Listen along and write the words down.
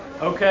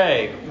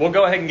Okay, we'll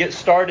go ahead and get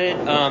started.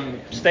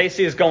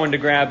 Stacy is going to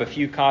grab a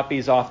few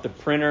copies off the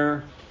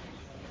printer.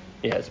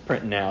 Yeah, it's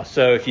printing now.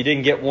 So if you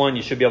didn't get one,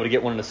 you should be able to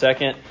get one in a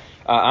second.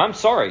 I'm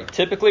sorry.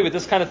 Typically with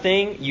this kind of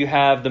thing, you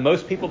have the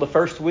most people the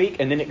first week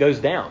and then it goes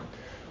down.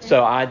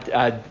 So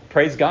I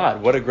praise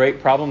God. What a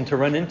great problem to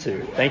run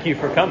into. Thank you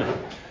for coming.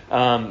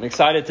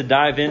 Excited to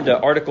dive into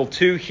Article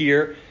 2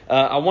 here.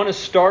 I want to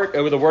start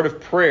with a word of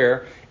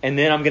prayer, and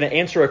then I'm going to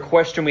answer a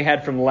question we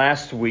had from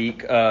last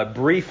week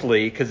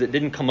briefly because it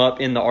didn't come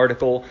up in the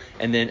article,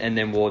 and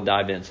then we'll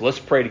dive in. So let's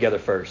pray together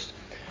first.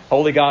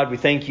 Holy God, we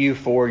thank you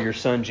for your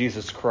Son,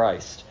 Jesus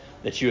Christ,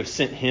 that you have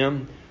sent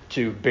him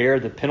to bear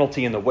the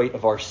penalty and the weight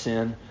of our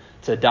sin,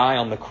 to die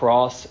on the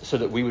cross so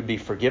that we would be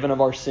forgiven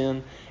of our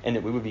sin and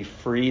that we would be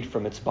freed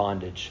from its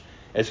bondage.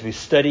 As we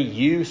study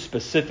you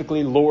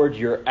specifically, Lord,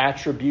 your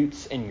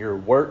attributes and your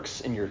works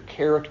and your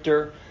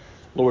character,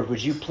 Lord,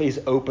 would you please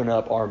open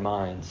up our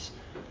minds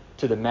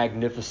to the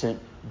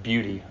magnificent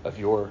beauty of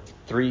your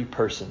three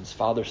persons,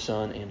 Father,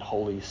 Son, and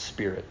Holy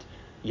Spirit,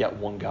 yet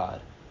one God.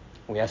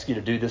 We ask you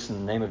to do this in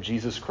the name of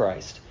Jesus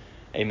Christ.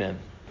 Amen.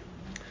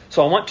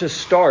 So I want to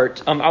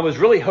start. I was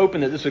really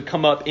hoping that this would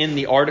come up in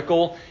the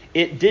article.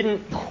 It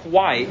didn't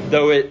quite,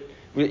 though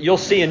you'll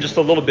see in just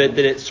a little bit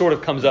that it sort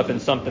of comes up in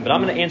something, but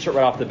I'm going to answer it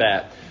right off the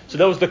bat. So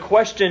that was the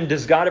question,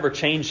 does God ever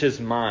change his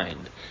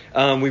mind?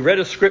 We read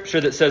a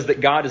scripture that says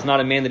that God is not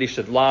a man that he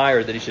should lie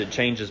or that he should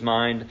change his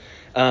mind.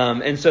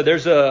 And so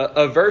there's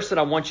a verse that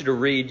I want you to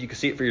read. You can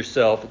see it for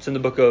yourself. It's in the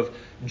book of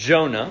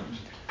Jonah,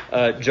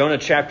 Jonah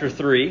chapter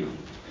 3.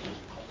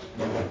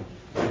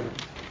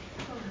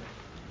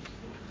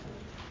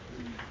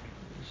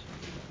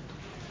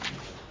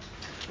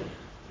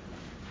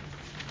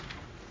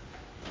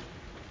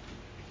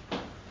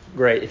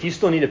 Great. If you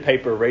still need a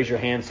paper, raise your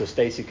hand so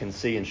Stacy can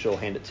see and she'll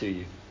hand it to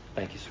you.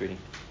 Thank you, sweetie.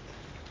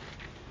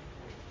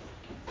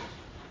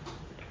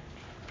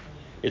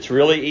 It's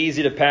really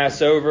easy to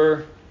pass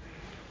over.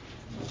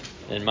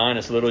 And mine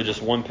is literally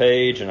just one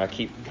page and I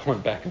keep going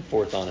back and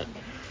forth on it.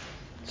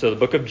 So the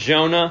book of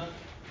Jonah,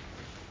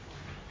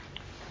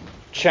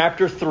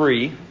 chapter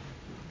 3.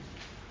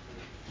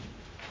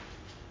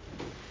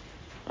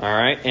 All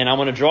right. And I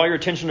want to draw your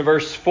attention to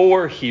verse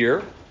 4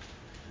 here.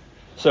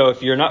 So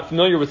if you're not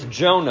familiar with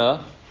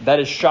Jonah,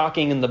 that is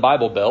shocking in the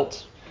Bible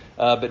Belt.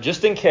 But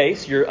just in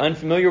case you're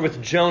unfamiliar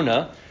with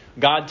Jonah,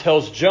 God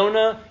tells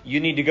Jonah, you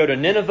need to go to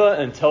Nineveh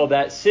and tell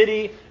that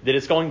city that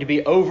it's going to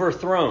be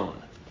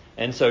overthrown.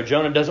 And so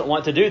Jonah doesn't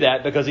want to do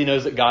that because he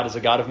knows that God is a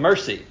God of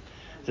mercy.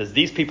 He says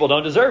these people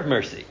don't deserve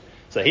mercy.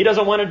 So he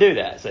doesn't want to do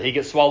that. So he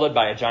gets swallowed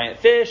by a giant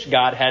fish.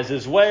 God has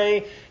his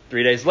way.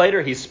 3 days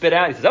later, he's spit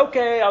out. He says,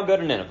 okay, I'll go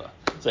to Nineveh.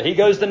 So he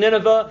goes to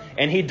Nineveh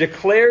and he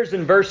declares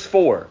in verse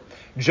 4,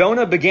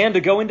 Jonah began to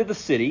go into the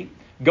city,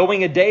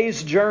 going a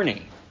day's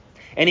journey.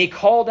 And he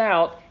called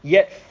out,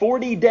 yet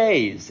 40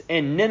 days,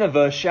 and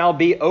Nineveh shall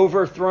be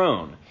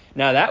overthrown.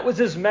 Now that was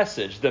his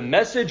message. The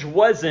message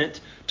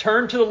wasn't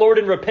turn to the Lord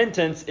in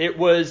repentance. It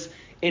was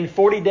in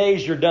 40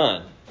 days you're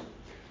done.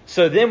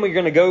 So then we're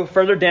going to go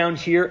further down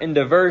here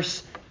into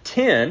verse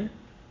 10.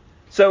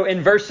 So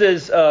in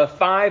verses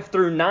 5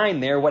 through 9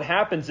 there, what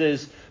happens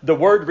is the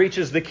word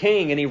reaches the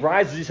king and he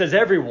rises. He says,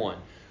 everyone,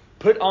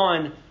 put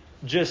on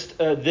just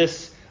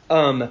this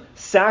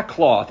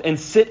sackcloth and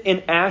sit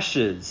in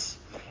ashes.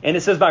 And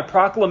it says by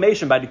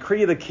proclamation, by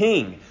decree of the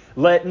king,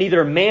 let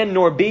neither man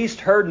nor beast,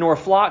 herd nor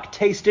flock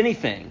taste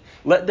anything.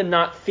 Let them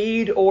not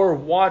feed or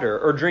water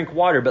or drink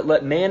water, but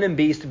let man and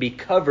beast be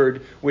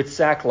covered with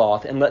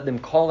sackcloth and let them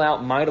call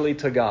out mightily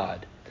to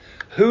God.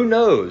 Who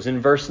knows,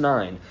 in verse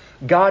 9,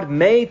 God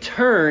may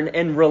turn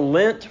and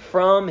relent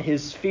from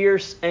his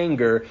fierce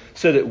anger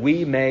so that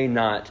we may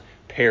not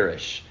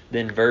perish.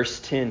 Then verse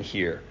 10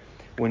 here.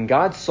 When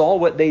God saw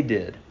what they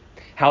did,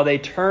 how they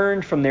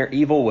turned from their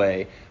evil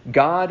way,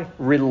 God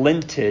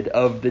relented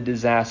of the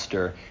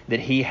disaster that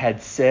he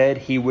had said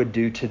he would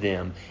do to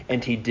them,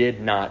 and he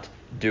did not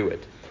do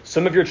it.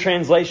 Some of your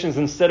translations,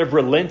 instead of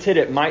relented,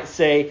 it might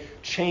say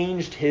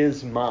changed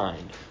his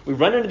mind. We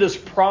run into this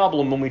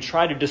problem when we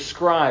try to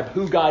describe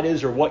who God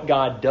is or what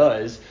God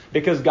does,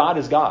 because God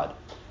is God.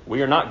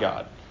 We are not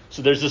God.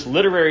 So there's this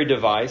literary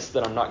device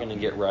that I'm not going to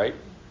get right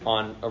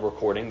on a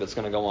recording that's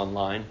going to go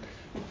online,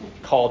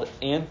 called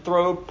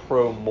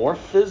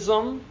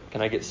anthropomorphism.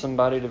 Can I get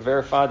somebody to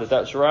verify that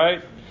that's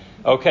right?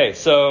 Okay,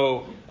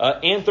 so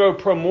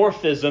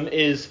anthropomorphism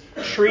is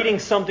treating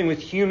something with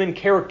human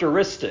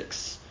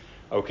characteristics.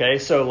 Okay,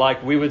 so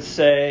like we would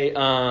say,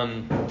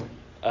 I'm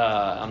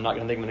not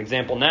going to think of an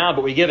example now,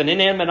 but we give an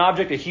inanimate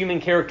object a human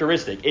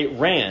characteristic. It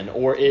ran,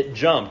 or it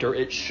jumped, or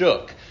it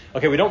shook.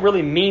 Okay, we don't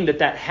really mean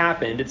that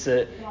happened.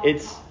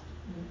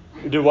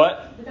 Do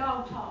what? The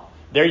dog talked.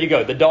 There you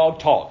go. The dog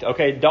talked.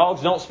 Okay,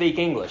 dogs don't speak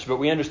English, but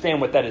we understand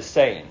what that is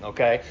saying.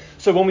 Okay,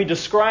 so when we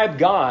describe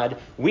God,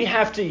 we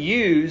have to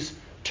use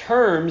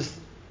terms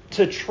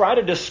to try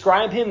to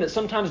describe him that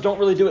sometimes don't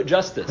really do it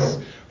justice.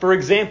 For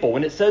example,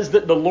 when it says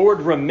that the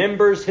Lord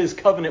remembers his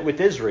covenant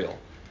with Israel,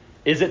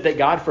 is it that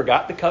God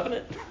forgot the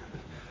covenant?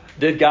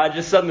 Did God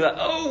just suddenly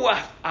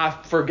like, I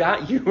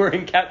forgot you were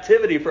in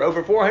captivity for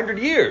over 400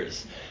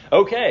 years?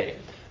 Okay.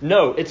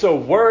 No, it's a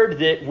word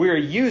that we're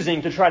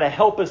using to try to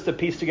help us to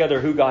piece together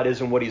who God is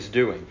and what He's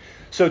doing.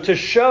 So to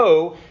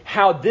show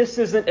how this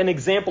isn't an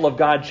example of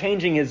God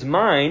changing His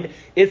mind,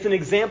 it's an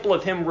example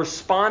of Him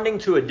responding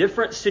to a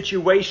different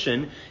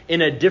situation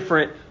in a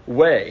different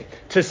way.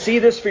 To see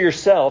this for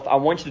yourself, I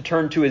want you to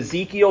turn to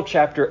Ezekiel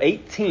chapter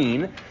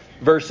 18,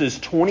 verses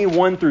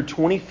 21 through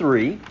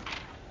 23.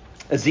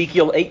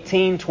 Ezekiel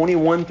 18,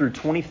 21 through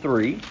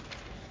 23.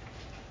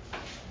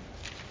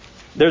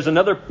 There's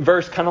another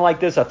verse kind of like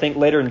this, I think,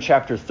 later in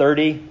chapter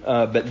 30.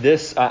 But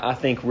this, I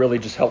think, really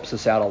just helps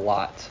us out a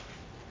lot.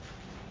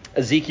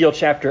 Ezekiel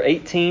chapter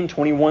 18,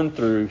 21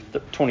 through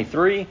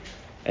 23.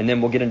 And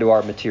then we'll get into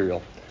our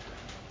material.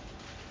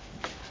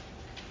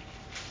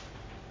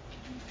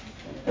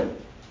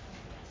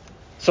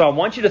 So I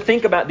want you to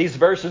think about these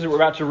verses that we're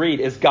about to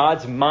read as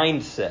God's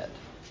mindset.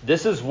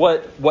 This is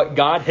what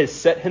God has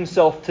set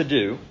Himself to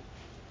do.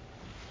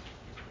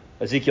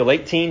 Ezekiel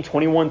 18,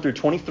 21 through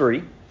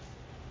 23.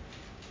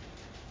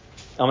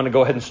 I'm going to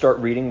go ahead and start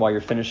reading while you're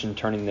finishing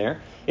turning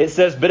there. It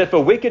says, "But if a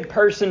wicked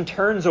person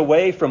turns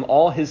away from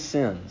all his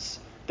sins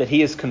that he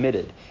has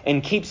committed,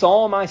 and keeps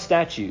all my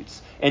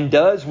statutes, and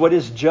does what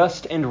is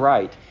just and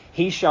right,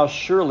 he shall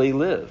surely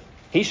live.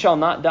 He shall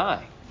not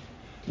die.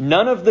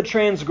 None of the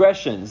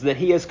transgressions that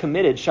he has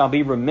committed shall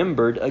be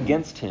remembered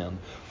against him.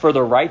 For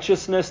the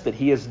righteousness that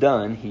he has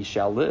done, he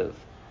shall live.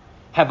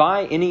 Have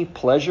I any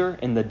pleasure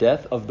in the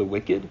death of the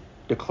wicked,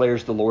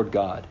 declares the Lord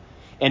God,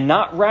 and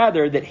not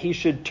rather that he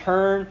should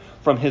turn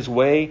from his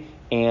way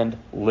and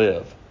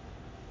live."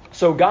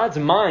 So God's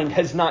mind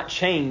has not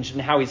changed in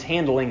how He's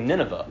handling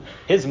Nineveh.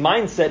 His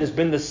mindset has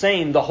been the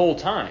same the whole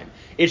time.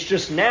 It's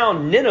just now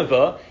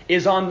Nineveh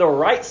is on the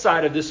right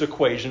side of this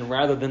equation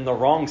rather than the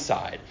wrong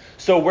side.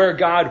 So where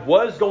God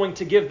was going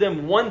to give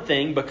them one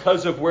thing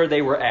because of where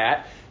they were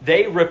at,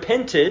 they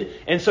repented.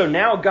 And so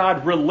now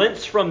God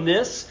relents from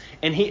this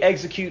and He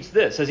executes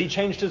this. Has He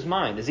changed His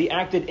mind? Has He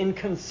acted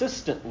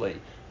inconsistently?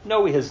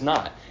 No, He has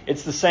not.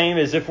 It's the same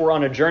as if we're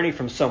on a journey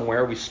from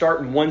somewhere. We start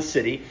in one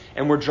city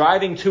and we're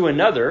driving to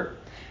another,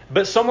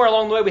 but somewhere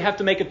along the way we have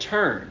to make a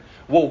turn.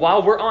 Well,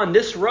 while we're on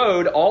this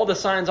road, all the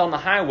signs on the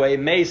highway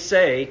may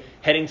say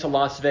heading to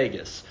Las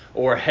Vegas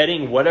or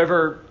heading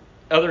whatever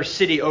other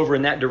city over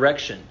in that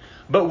direction.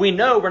 But we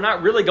know we're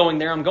not really going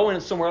there. I'm going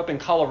somewhere up in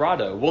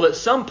Colorado. Well, at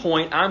some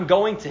point, I'm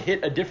going to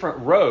hit a different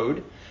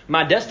road.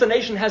 My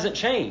destination hasn't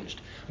changed.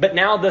 But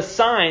now the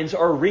signs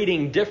are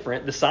reading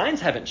different. The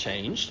signs haven't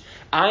changed.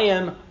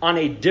 I'm in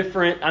a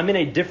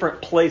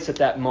different place at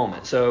that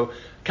moment. So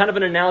kind of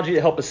an analogy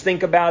to help us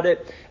think about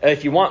it.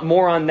 If you want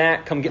more on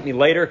that, come get me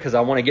later because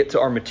I want to get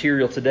to our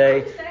material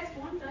today. Can I just ask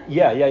one thing?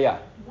 Yeah.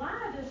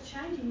 Why does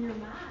changing your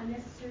mind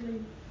necessarily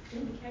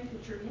indicate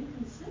that you're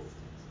inconsistent?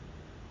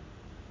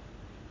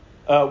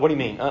 What do you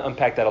mean?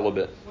 Unpack that a little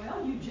bit.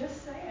 Well, you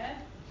just said,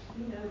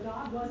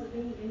 God wasn't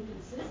being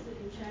inconsistent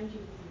in changing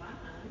His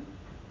mind.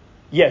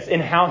 Yes,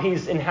 in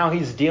how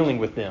he's dealing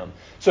with them.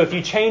 So if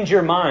you change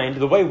your mind,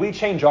 the way we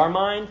change our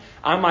mind,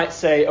 I might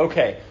say,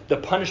 okay, the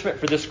punishment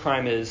for this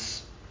crime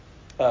is,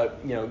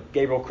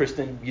 Gabriel,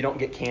 Kristen, you don't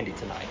get candy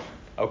tonight.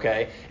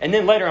 Okay? And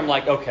then later I'm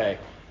like, okay,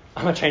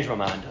 I'm going to change my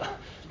mind.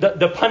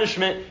 The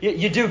punishment,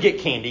 you do get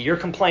candy. You're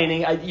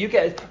complaining.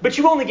 But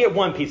you only get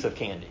one piece of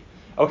candy.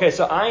 Okay,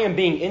 so I am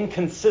being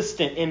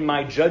inconsistent in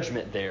my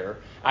judgment there.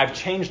 I've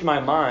changed my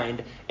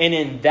mind. And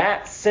in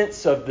that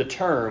sense of the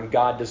term,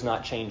 God does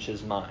not change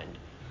His mind.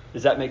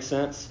 Does that make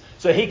sense?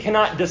 So He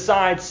cannot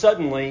decide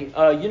suddenly,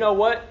 you know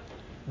what?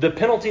 The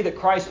penalty that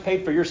Christ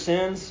paid for your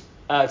sins,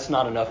 it's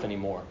not enough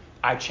anymore.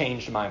 I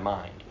changed my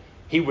mind.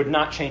 He would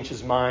not change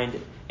His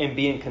mind and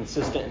be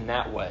inconsistent in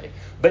that way.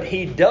 But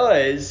He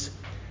does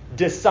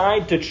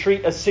decide to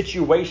treat a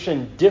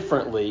situation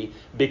differently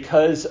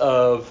because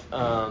of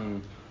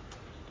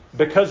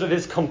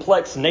His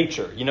complex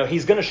nature.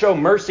 He's going to show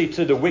mercy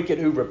to the wicked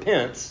who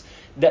repents.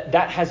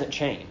 That hasn't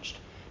changed.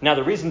 Now,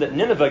 the reason that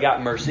Nineveh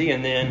got mercy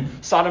and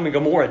then Sodom and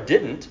Gomorrah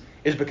didn't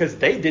is because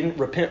they didn't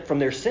repent from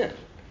their sin.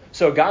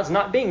 So God's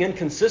not being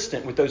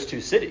inconsistent with those two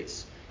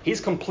cities.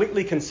 He's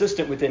completely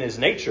consistent within His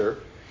nature.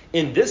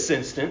 In this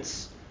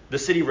instance, the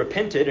city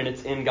repented, and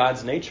it's in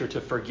God's nature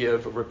to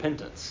forgive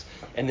repentance.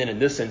 And then in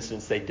this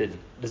instance, they didn't.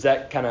 Does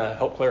that kind of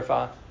help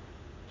clarify?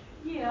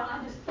 Yeah,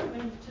 to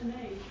me,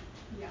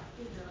 yeah,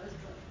 it does.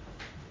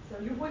 But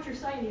so what you're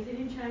saying is He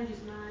didn't change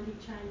His mind. He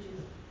changed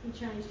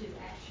His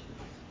actions.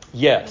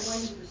 Yes. The way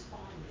He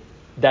responded.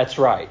 That's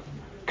right.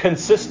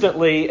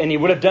 Consistently, and He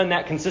would have done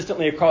that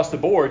consistently across the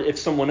board if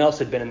someone else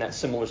had been in that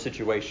similar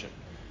situation.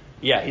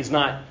 Yeah, He's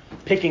not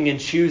picking and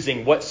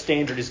choosing what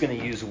standard He's going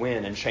to use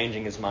when and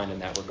changing His mind in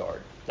that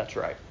regard. That's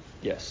right.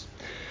 Yes.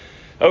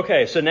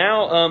 Okay, so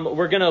now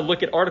we're going to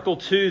look at Article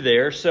 2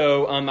 there.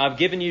 So I've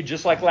given you,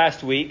 just like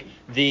last week,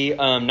 the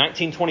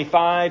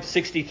 1925,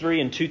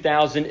 63, and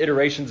 2000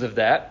 iterations of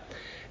that.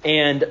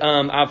 And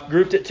I've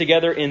grouped it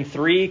together in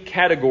three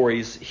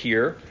categories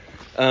here.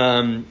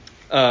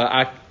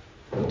 I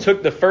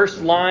took the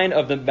first line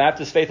of the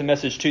Baptist Faith and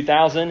Message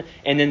 2000,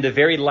 and then the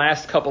very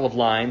last couple of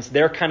lines.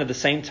 They're kind of the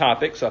same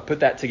topic, so I put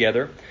that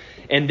together.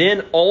 And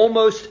then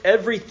almost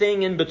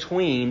everything in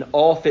between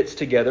all fits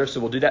together,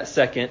 so we'll do that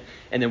second,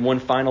 and then one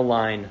final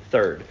line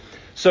third.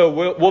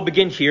 So we'll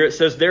begin here. It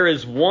says, there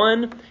is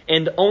one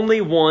and only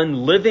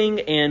one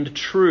living and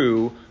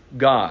true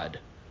God.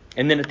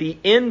 And then at the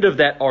end of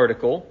that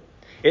article,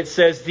 it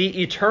says,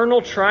 the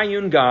eternal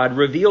triune God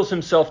reveals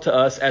himself to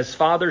us as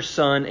Father,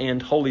 Son,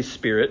 and Holy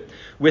Spirit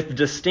with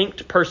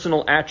distinct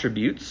personal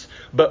attributes,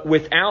 but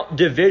without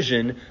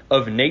division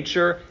of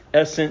nature,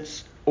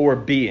 essence, or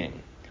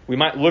being. We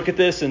might look at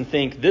this and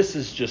think, this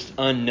is just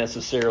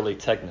unnecessarily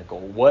technical.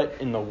 What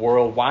in the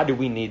world? Why do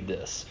we need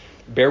this?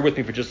 Bear with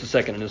me for just a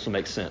second and this will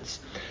make sense.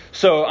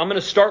 So I'm going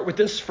to start with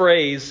this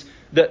phrase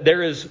that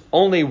there is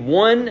only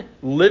one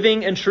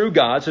living and true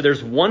God. So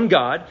there's one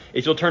God.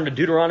 If you'll turn to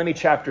Deuteronomy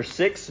chapter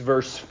 6,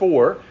 verse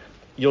 4,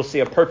 you'll see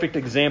a perfect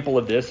example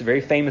of this, a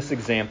very famous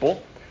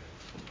example.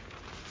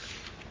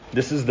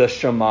 This is the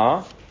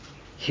Shema.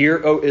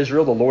 Hear, O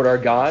Israel, the Lord our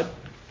God.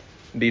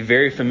 It'll be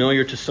very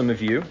familiar to some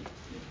of you.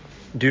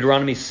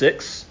 Deuteronomy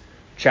 6,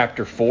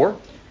 chapter 4.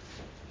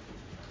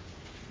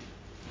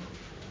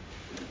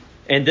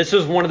 And this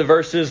is one of the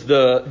verses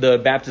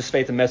the Baptist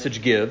Faith and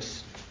Message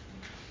gives.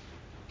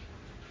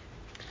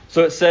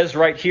 So it says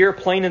right here,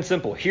 plain and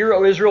simple, hear,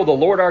 O Israel, the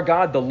Lord our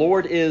God, the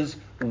Lord is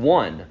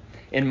one.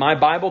 In my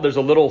Bible, there's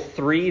a little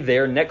 3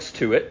 there next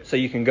to it, so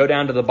you can go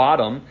down to the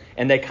bottom,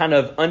 and they kind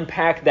of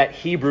unpack that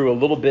Hebrew a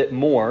little bit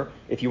more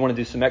if you want to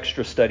do some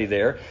extra study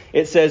there.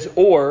 It says,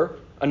 or,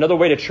 another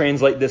way to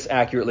translate this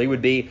accurately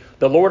would be,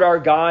 the Lord our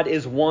God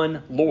is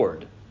one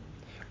Lord.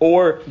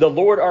 Or, the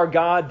Lord our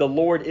God, the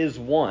Lord is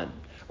one.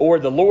 Or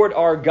the Lord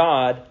our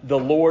God, the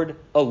Lord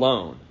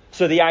alone.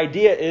 So the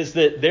idea is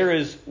that there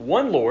is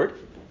one Lord,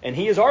 and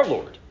he is our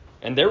Lord.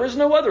 And there is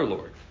no other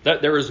Lord.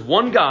 That there is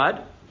one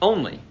God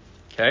only.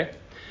 Okay?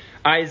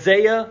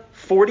 Isaiah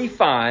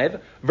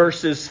 45,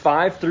 verses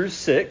 5 through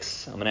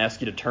 6. I'm going to ask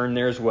you to turn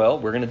there as well.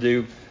 We're going to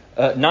do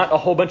not a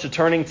whole bunch of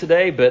turning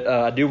today, but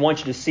I do want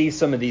you to see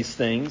some of these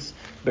things.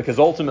 Because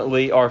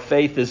ultimately our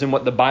faith is in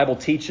what the Bible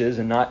teaches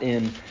and not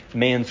in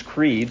man's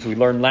creeds. We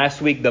learned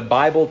last week the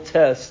Bible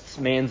tests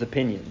man's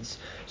opinions.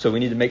 So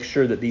we need to make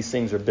sure that these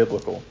things are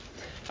biblical.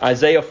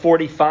 Isaiah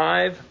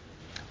 45,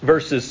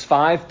 verses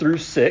 5 through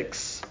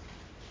 6.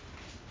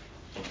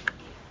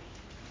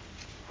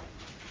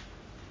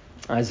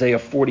 Isaiah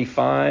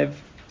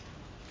 45,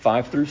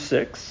 5 through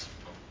 6.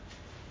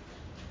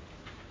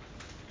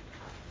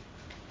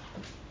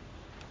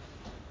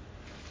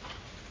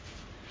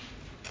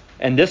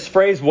 And this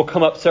phrase will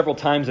come up several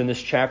times in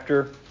this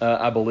chapter,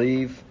 I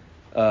believe.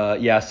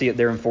 I see it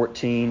there in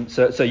 14.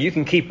 So you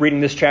can keep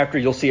reading this chapter.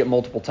 You'll see it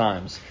multiple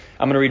times.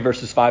 I'm going to read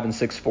verses 5 and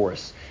 6 for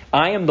us.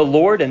 I am the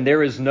Lord, and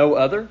there is no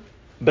other.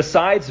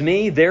 Besides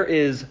me, there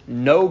is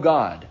no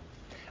God.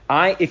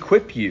 I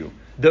equip you,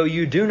 though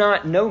you do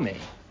not know me,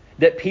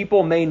 that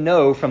people may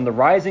know from the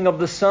rising of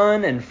the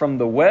sun and from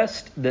the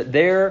west that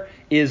there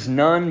is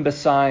none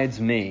besides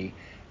me.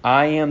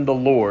 I am the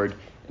Lord,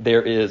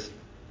 there is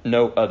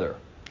no other.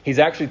 He's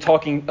actually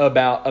talking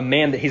about a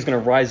man that he's going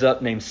to rise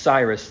up named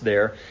Cyrus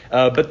there.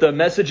 But the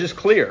message is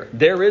clear.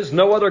 There is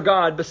no other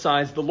God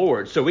besides the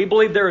Lord. So we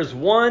believe there is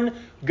one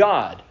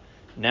God.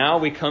 Now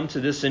we come to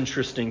this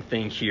interesting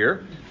thing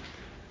here.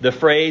 The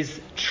phrase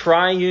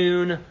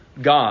triune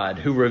God,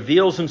 who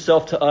reveals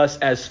himself to us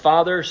as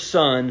Father,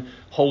 Son,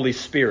 Holy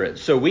Spirit.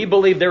 So we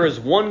believe there is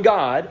one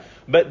God,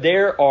 but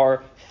there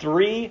are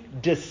 3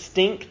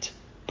 distinct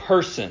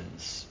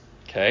persons.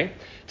 Okay?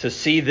 To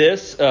see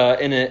this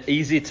in an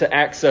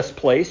easy-to-access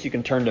place, you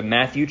can turn to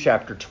Matthew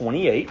chapter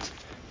 28.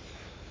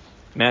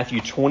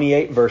 Matthew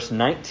 28, verse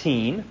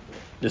 19.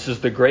 This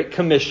is the Great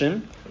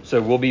Commission,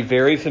 so we'll be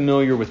very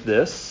familiar with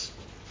this.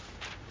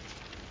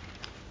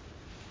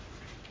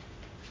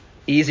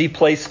 Easy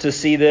place to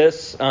see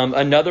this.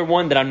 Another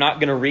one that I'm not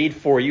going to read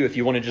for you, if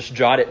you want to just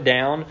jot it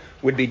down,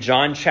 would be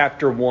John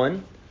chapter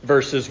 1,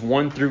 verses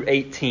 1 through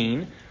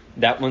 18.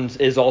 That one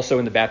is also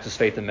in the Baptist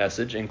Faith and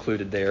Message,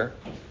 included there.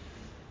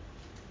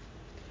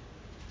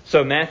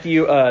 So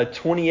Matthew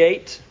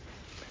 28,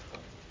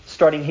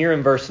 starting here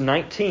in verse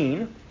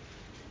 19,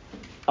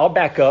 I'll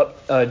back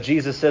up.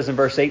 Jesus says in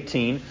verse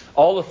 18,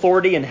 all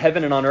authority in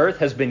heaven and on earth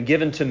has been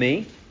given to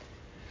me.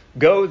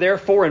 Go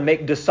therefore and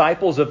make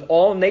disciples of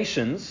all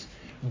nations,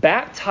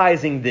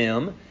 baptizing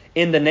them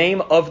in the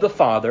name of the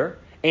Father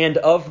and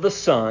of the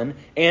Son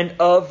and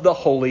of the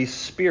Holy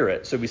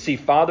Spirit. So we see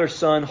Father,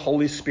 Son,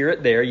 Holy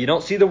Spirit there. You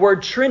don't see the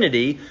word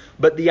Trinity,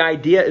 but the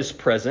idea is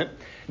present.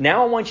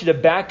 Now I want you to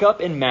back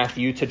up in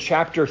Matthew to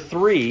chapter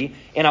 3,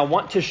 and I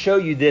want to show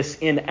you this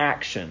in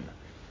action.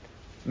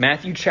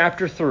 Matthew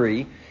chapter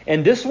 3,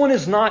 and this one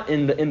is not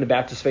in the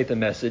Baptist Faith and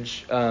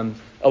Message. A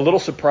little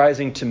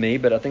surprising to me,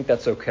 but I think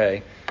that's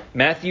okay.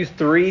 Matthew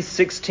 3,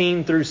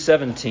 16 through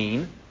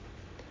 17.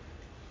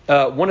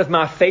 One of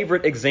my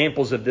favorite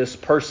examples of this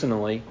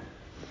personally.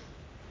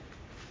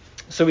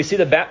 So we see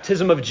the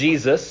baptism of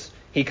Jesus.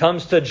 He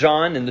comes to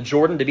John in the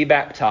Jordan to be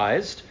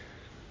baptized.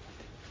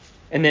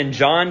 And then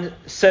John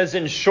says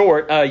in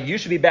short, you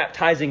should be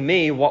baptizing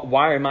me.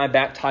 Why am I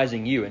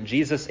baptizing you? And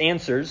Jesus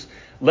answers,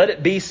 let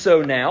it be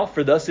so now,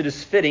 for thus it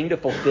is fitting to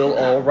fulfill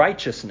all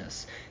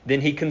righteousness.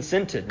 Then he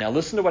consented. Now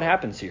listen to what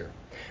happens here.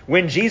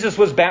 When Jesus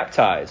was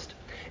baptized,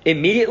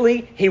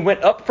 immediately he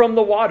went up from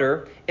the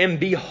water, and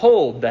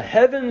behold, the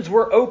heavens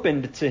were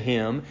opened to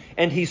him,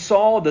 and he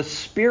saw the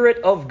Spirit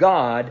of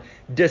God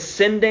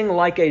descending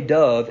like a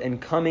dove and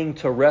coming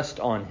to rest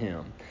on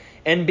him.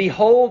 And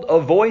behold, a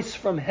voice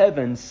from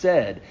heaven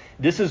said,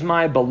 this is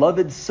my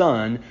beloved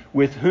Son,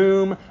 with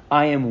whom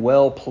I am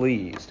well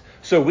pleased.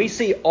 So we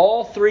see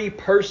all three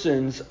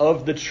persons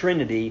of the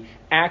Trinity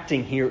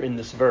acting here in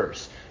this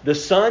verse. The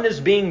Son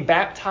is being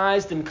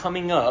baptized and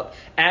coming up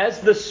as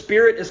the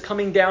Spirit is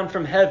coming down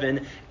from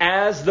heaven,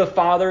 as the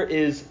Father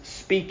is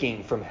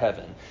speaking from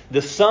heaven.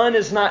 The Son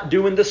is not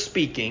doing the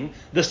speaking.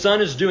 The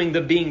Son is doing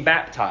the being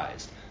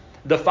baptized.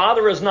 The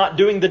Father is not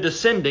doing the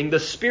descending. The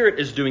Spirit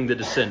is doing the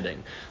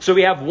descending. So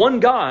we have one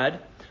God,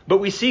 but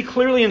we see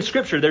clearly in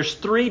Scripture there's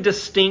three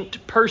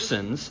distinct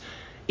persons,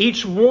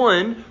 each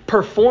one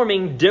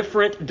performing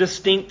different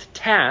distinct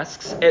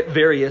tasks at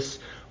various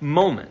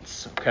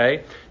moments.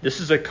 Okay? This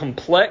is a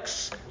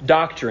complex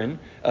doctrine.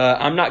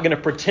 I'm not going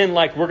to pretend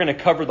like we're going to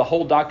cover the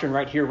whole doctrine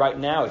right here, right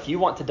now. If you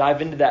want to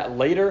dive into that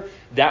later,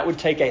 that would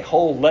take a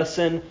whole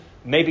lesson,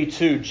 maybe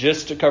two,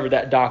 just to cover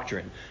that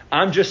doctrine.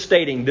 I'm just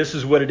stating this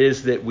is what it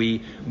is that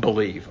we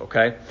believe,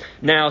 okay?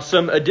 Now,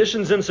 some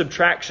additions and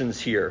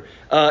subtractions here.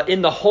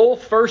 In the whole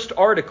first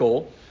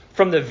article,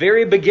 from the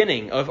very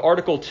beginning of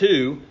Article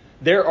 2,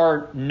 there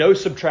are no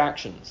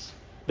subtractions.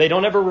 They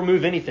don't ever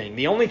remove anything.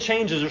 The only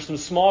changes are some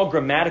small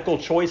grammatical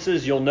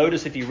choices you'll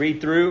notice if you read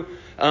through.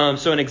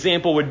 So an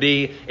example would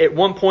be, at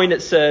one point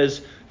it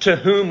says, to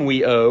whom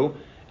we owe,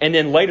 and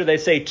then later they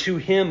say, to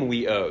him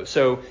we owe.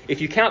 So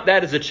if you count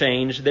that as a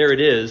change, there it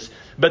is.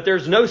 But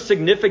there's no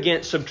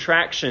significant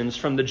subtractions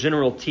from the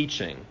general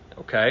teaching.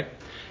 Okay.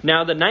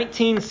 Now the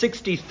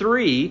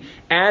 1963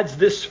 adds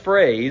this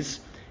phrase,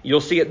 you'll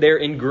see it there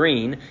in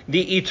green,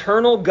 the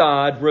eternal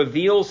God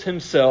reveals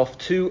himself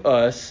to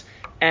us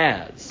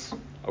as.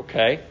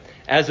 Okay.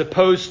 As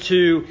opposed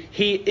to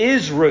he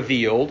is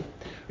revealed,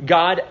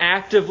 God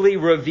actively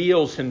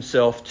reveals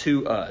himself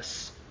to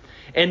us.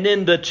 And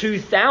then the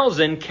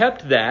 2000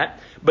 kept that,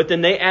 but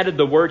then they added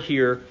the word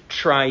here,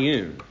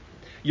 triune.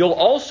 You'll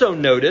also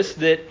notice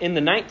that in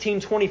the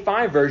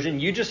 1925 version,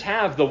 you just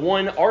have the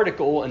one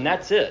article and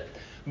that's it.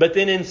 But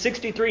then in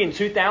 63 and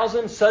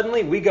 2000,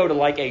 suddenly we go to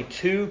like a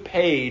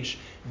 2-page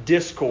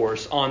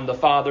discourse on the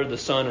Father, the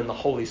Son, and the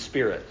Holy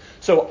Spirit.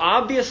 So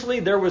obviously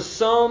there was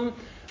some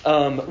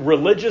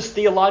religious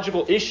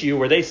theological issue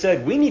where they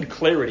said, we need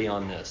clarity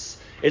on this.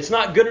 It's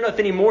not good enough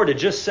anymore to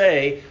just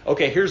say,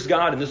 okay, here's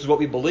God and this is what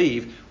we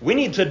believe. We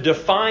need to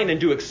define and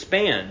to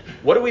expand.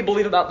 What do we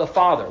believe about the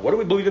Father? What do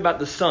we believe about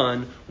the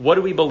Son? What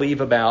do we believe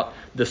about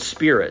the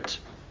Spirit?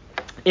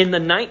 In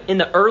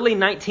the early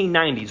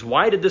 1990s,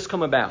 why did this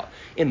come about?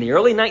 In the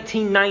early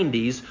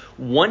 1990s,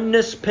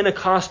 oneness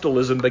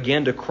Pentecostalism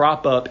began to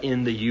crop up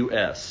in the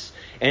U.S.,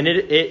 and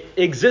it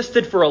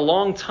existed for a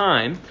long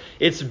time.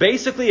 It's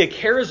basically a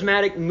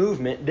charismatic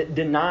movement that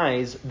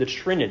denies the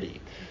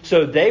Trinity.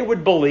 So they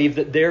would believe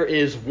that there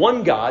is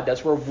one God,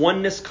 that's where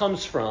oneness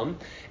comes from,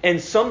 and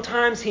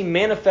sometimes he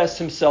manifests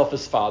himself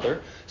as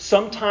Father,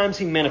 sometimes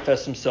he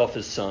manifests himself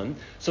as Son,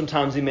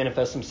 sometimes he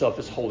manifests himself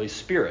as Holy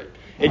Spirit.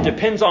 It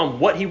depends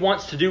on what he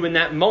wants to do in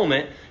that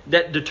moment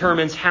that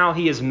determines how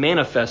he is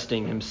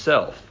manifesting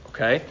himself.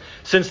 Okay?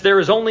 Since there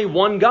is only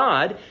one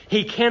God,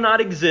 he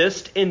cannot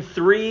exist in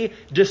three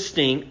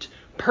distinct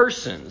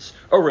persons,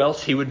 or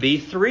else he would be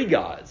three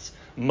gods.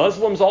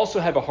 Muslims also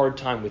have a hard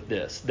time with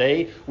this.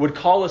 They would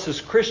call us as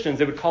Christians,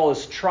 they would call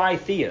us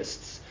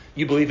tritheists.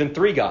 You believe in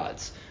three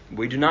gods.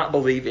 We do not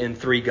believe in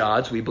three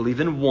gods. We believe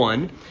in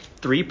one,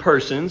 three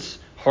persons.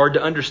 Hard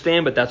to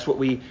understand, but that's what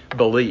we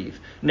believe.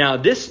 Now,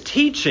 this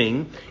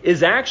teaching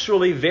is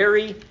actually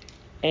very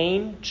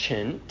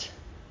ancient.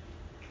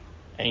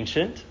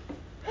 Ancient?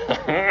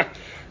 I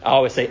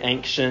always say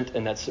ancient,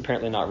 and that's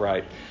apparently not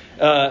right.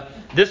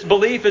 This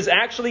belief is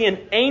actually an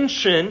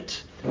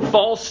ancient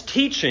false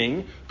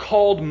teaching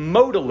called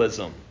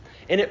modalism.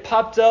 And it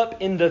popped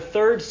up in the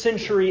 3rd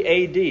century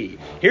AD.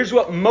 Here's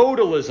what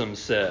modalism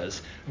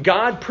says.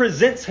 God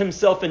presents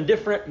himself in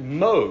different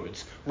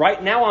modes.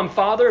 Right now I'm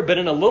Father, but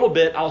in a little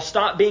bit I'll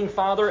stop being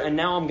Father and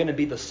now I'm going to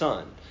be the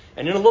Son.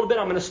 And in a little bit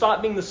I'm going to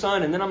stop being the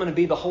Son and then I'm going to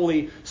be the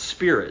Holy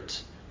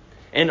Spirit.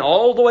 And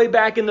all the way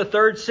back in the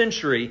 3rd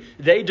century,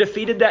 they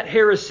defeated that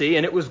heresy,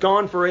 and it was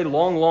gone for a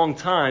long, long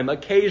time,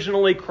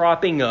 occasionally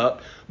cropping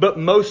up, but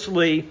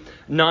mostly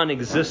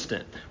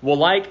non-existent. Well,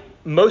 like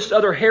most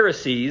other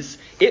heresies,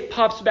 it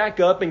pops back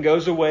up and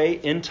goes away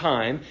in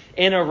time.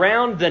 And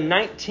around the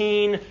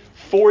 1940s,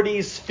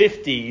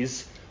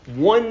 50s,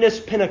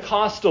 oneness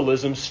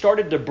Pentecostalism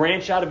started to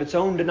branch out of its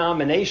own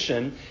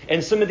denomination,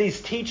 and some of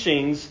these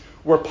teachings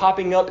were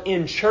popping up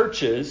in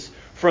churches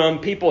from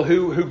people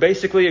who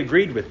basically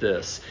agreed with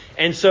this.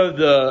 And so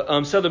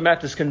the Southern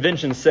Baptist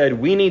Convention said,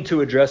 we need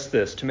to address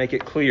this to make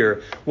it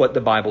clear what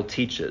the Bible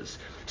teaches.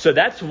 So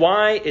that's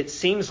why it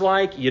seems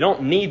like you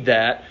don't need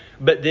that,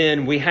 but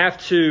then we have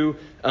to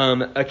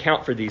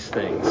account for these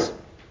things.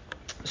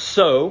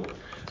 So,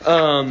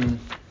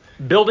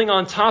 building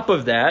on top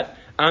of that,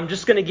 I'm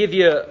just going to give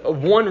you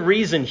one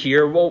reason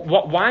here. Well,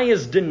 why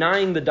is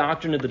denying the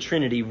doctrine of the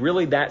Trinity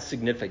really that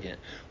significant?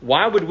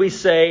 Why would we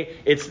say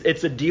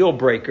it's a deal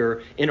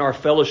breaker in our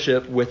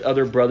fellowship with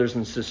other brothers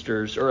and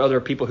sisters or other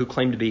people who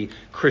claim to be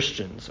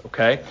Christians?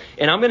 Okay,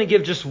 and I'm going to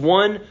give just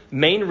one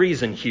main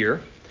reason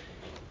here.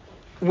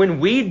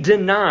 When we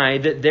deny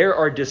that there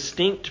are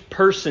distinct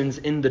persons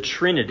in the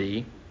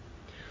Trinity,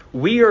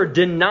 we are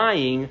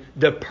denying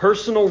the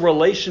personal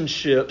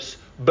relationships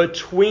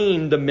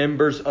between the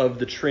members of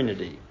the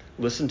Trinity.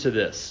 Listen to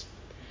this.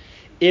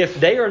 If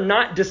they are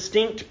not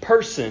distinct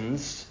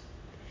persons,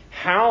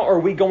 how are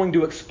we going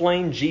to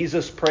explain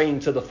Jesus praying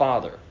to the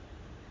Father?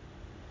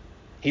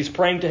 He's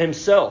praying to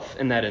himself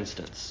in that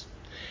instance.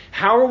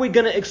 How are we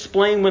going to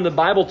explain when the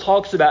Bible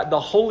talks about the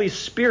Holy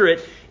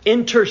Spirit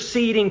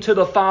interceding to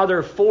the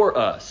Father for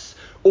us,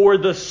 or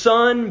the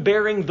Son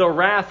bearing the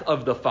wrath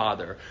of the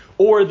Father,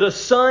 or the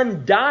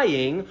Son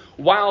dying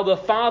while the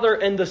Father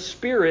and the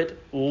Spirit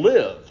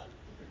live?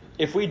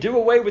 If we do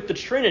away with the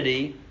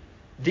Trinity,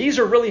 these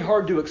are really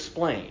hard to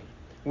explain.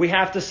 We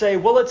have to say,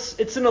 well,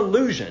 it's an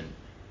illusion.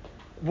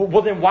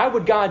 Well, then why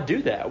would God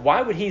do that?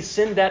 Why would he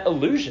send that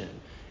illusion?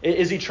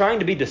 Is he trying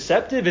to be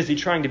deceptive? Is he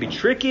trying to be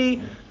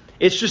tricky?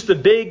 It's just a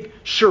big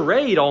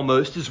charade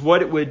almost is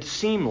what it would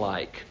seem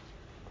like.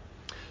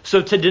 So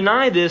to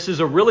deny this is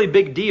a really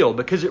big deal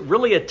because it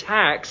really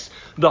attacks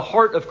the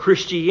heart of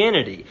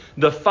Christianity.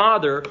 The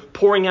Father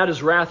pouring out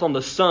his wrath on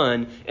the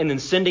Son and then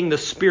sending the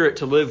Spirit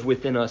to live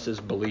within us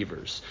as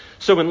believers.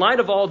 So in light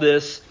of all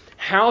this,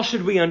 how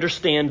should we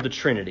understand the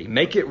Trinity?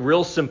 Make it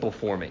real simple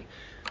for me.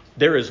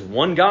 There is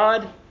one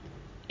God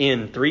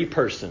in three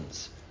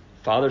persons,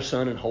 Father,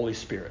 Son, and Holy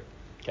Spirit.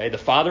 Okay, the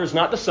Father is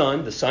not the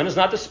Son is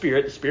not the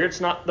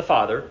Spirit's not the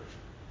Father.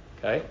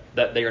 Okay,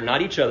 that they are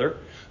not each other,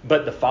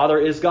 but the Father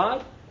is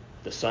God.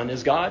 The Son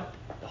is God.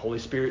 The Holy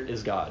Spirit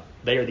is God.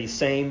 They are the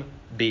same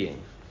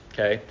being.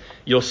 Okay,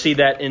 you'll see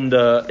that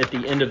at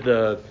the end of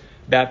the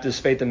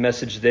Baptist Faith and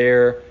Message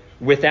there,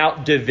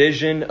 without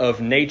division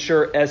of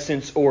nature,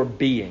 essence, or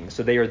being.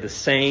 So they are the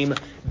same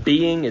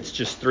being. It's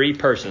just three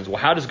persons.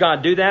 Well, how does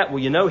God do that? Well,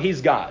 you know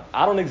He's God.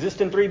 I don't exist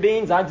in three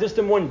beings. I exist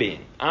in one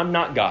being. I'm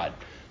not God,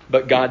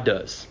 but God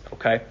does.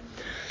 Okay,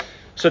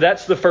 so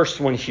that's the first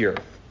one here.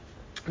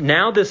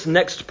 Now this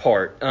next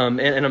part, and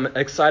I'm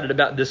excited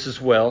about this as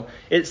well.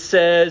 It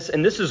says,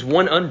 and this is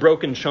one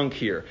unbroken chunk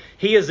here,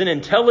 He is an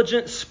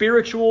intelligent,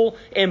 spiritual,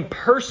 and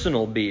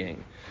personal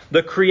being,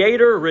 the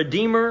creator,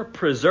 redeemer,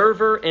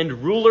 preserver,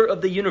 and ruler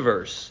of the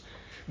universe.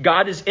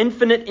 God is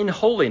infinite in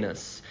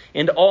holiness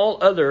and all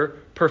other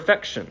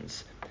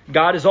perfections.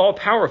 God is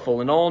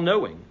all-powerful and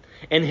all-knowing,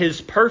 and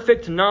His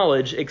perfect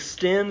knowledge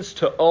extends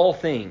to all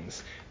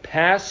things,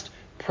 past,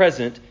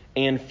 present,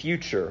 and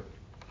future,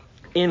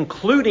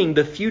 including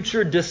the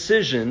future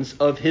decisions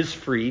of His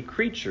free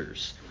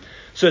creatures.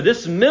 So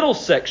this middle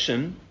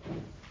section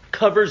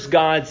covers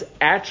God's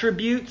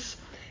attributes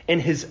and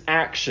His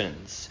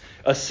actions.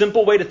 A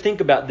simple way to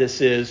think about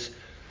this is,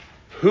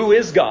 who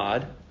is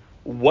God?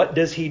 What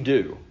does He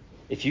do?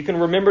 If you can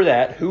remember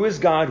that, who is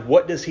God?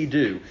 What does He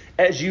do?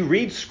 As you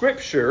read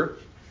Scripture,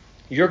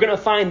 you're going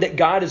to find that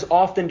God is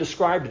often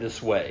described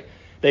this way.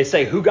 They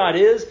say who God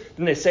is,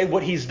 then they say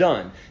what He's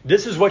done.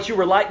 This is what you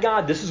were like,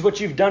 God. This is what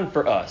you've done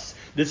for us.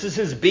 This is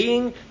His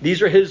being.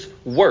 These are His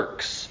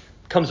works.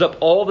 Comes up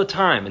all the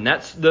time, and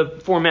that's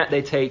the format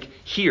they take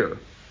here.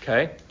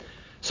 Okay?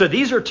 So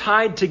these are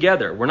tied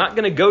together. We're not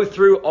going to go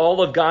through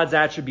all of God's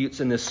attributes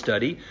in this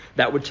study.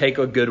 That would take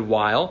a good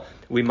while.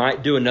 We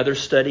might do another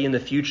study in the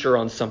future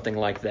on something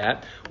like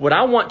that. What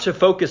I want to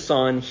focus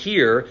on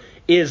here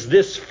is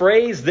this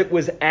phrase that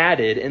was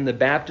added in the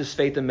Baptist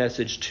Faith and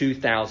Message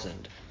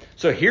 2000.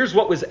 So here's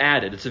what was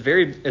added.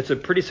 It's a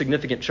pretty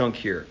significant chunk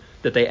here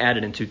that they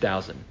added in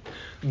 2000.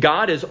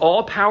 God is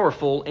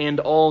all-powerful and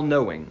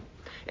all-knowing,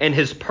 and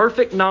His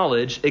perfect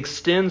knowledge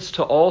extends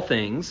to all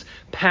things,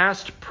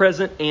 past,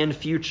 present, and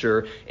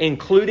future,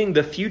 including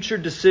the future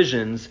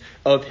decisions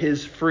of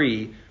His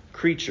free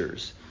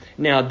creatures.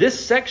 Now,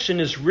 this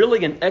section is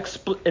really an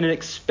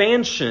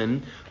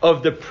expansion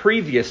of the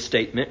previous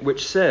statement,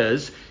 which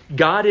says,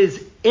 God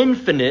is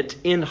infinite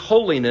in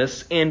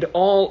holiness and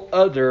all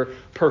other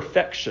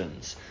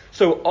perfections.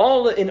 So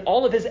in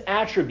all of His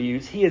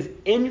attributes, He is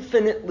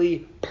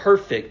infinitely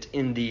perfect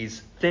in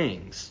these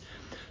things.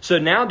 So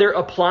now they're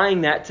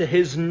applying that to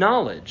His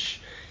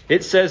knowledge.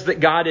 It says that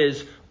God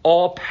is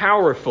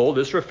all-powerful.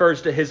 This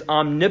refers to His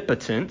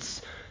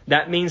omnipotence.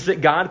 That means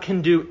that God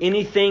can do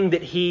anything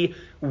that He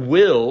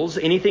wills,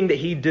 anything that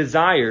He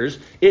desires.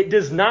 It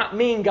does not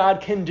mean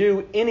God can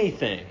do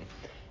anything.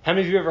 How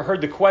many of you have ever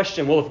heard the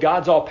question, well, if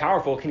God's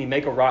all-powerful, can He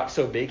make a rock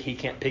so big He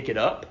can't pick it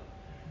up?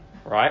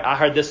 Right? I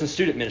heard this in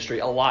student ministry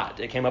a lot.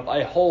 It came up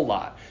a whole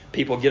lot.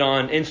 People get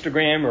on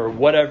Instagram or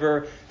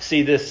whatever,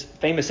 see this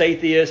famous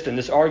atheist and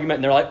this argument,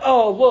 and they're like,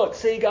 oh, look,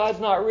 see,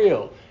 God's not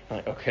real. I'm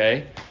like,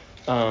 okay.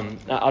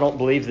 I don't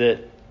believe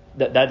that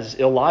That is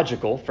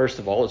illogical, first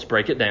of all. Let's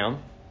break it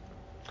down.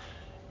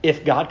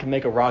 If God could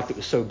make a rock that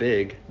was so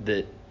big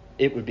that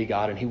it would be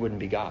God and he wouldn't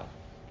be God.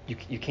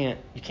 You can't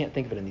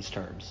think of it in these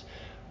terms.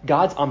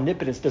 God's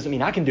omnipotence doesn't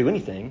mean I can do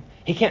anything.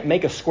 He can't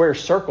make a square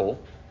circle.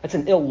 That's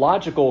an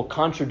illogical,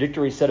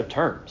 contradictory set of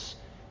terms.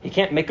 He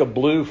can't make a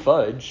blue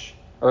fudge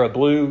or a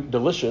blue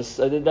delicious.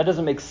 That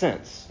doesn't make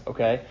sense,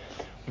 okay?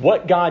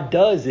 What God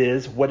does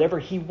is whatever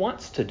he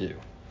wants to do.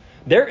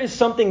 There is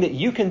something that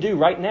you can do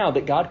right now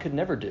that God could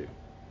never do.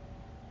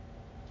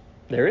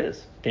 There is.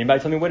 Can anybody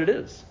tell me what it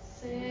is?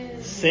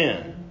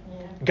 Sin.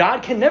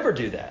 God can never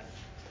do that.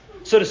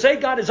 So to say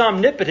God is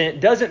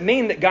omnipotent doesn't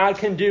mean that God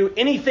can do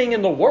anything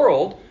in the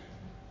world.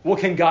 Well,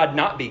 can God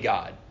not be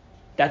God?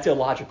 That's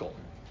illogical.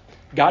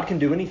 God can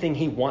do anything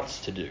he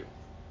wants to do.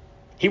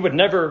 He would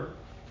never,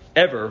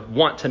 ever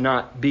want to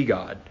not be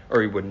God,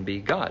 or he wouldn't be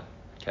God.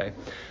 Okay?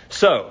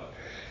 So,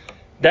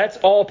 that's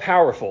all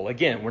powerful.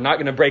 Again, we're not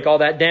going to break all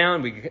that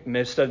down. We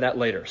may study that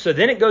later. So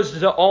then it goes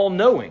to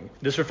all-knowing.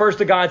 This refers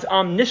to God's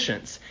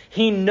omniscience.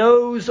 He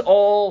knows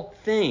all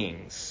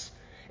things.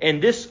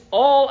 And this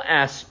all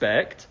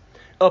aspect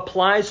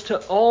applies to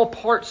all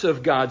parts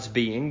of God's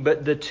being,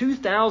 but the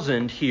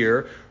 2000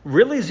 here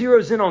really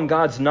zeroes in on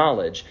God's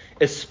knowledge,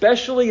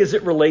 especially as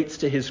it relates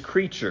to his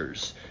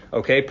creatures,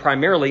 okay,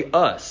 primarily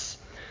us.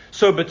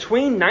 So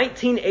between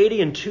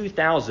 1980 and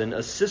 2000,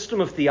 a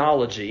system of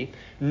theology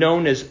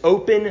known as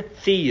open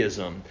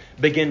theism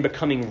began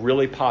becoming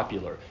really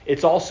popular.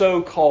 It's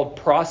also called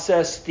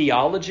process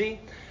theology.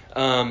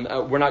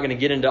 We're not going to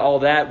get into all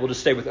that. We'll just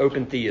stay with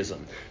open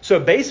theism. So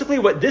basically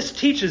what this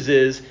teaches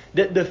is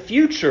that the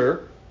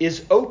future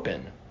is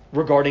open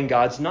regarding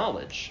God's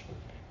knowledge.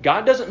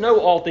 God doesn't know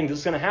all things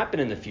that's going to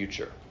happen in the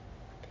future.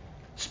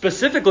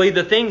 Specifically,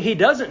 the thing he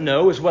doesn't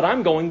know is what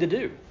I'm going to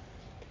do.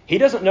 He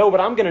doesn't know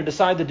what I'm going to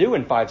decide to do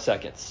in 5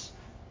 seconds.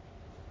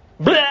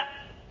 Blah!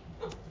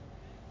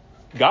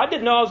 God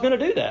didn't know I was going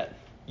to do that.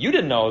 You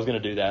didn't know I was going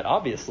to do that,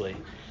 obviously.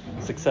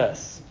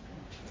 Success.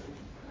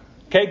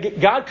 Okay,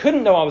 God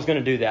couldn't know I was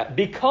going to do that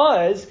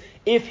because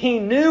if he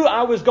knew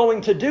I was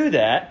going to do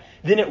that,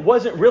 then it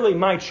wasn't really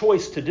my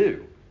choice to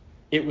do.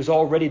 It was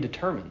already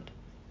determined.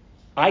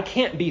 I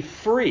can't be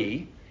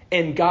free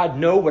and God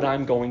know what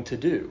I'm going to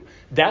do.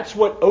 That's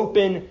what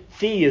open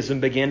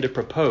theism began to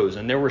propose.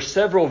 And there were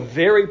several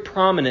very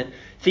prominent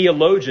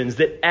theologians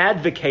that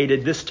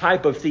advocated this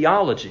type of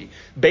theology.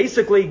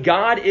 Basically,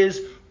 God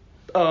is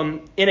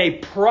in a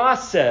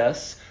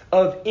process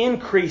of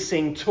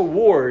increasing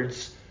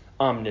towards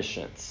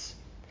omniscience.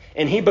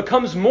 And he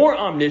becomes more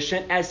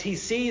omniscient as he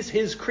sees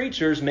his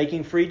creatures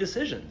making free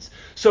decisions.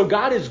 So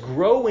God is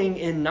growing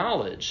in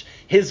knowledge.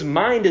 His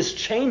mind is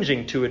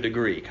changing to a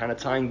degree, kind of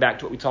tying back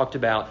to what we talked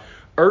about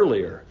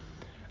earlier.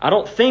 I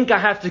don't think I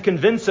have to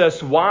convince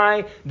us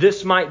why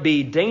this might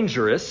be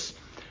dangerous,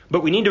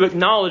 but we need to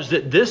acknowledge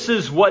that this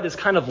is what is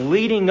kind of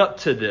leading up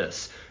to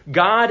this.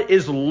 God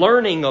is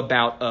learning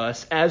about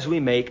us as we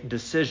make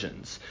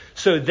decisions.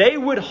 So they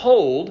would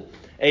hold,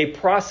 a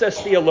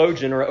process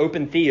theologian or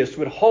open theist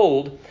would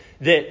hold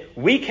that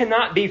we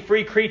cannot be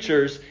free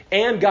creatures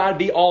and God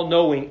be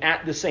all-knowing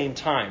at the same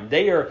time.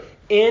 They are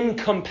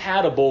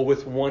incompatible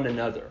with one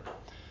another.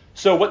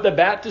 So what the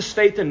Baptist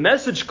Faith and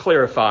Message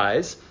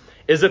clarifies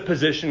is a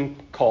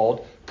position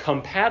called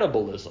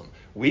compatibilism.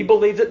 We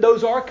believe that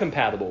those are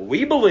compatible.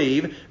 We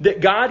believe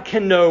that God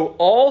can know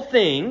all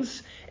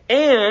things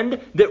and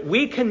that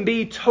we can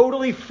be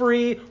totally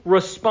free,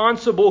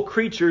 responsible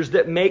creatures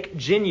that make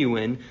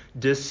genuine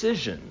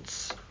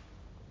decisions.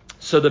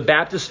 So the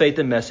Baptist Faith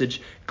and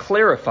Message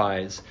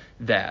clarifies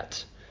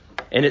that.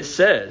 And it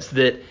says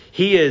that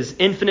he is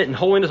infinite in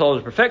holiness, all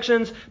his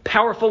perfections,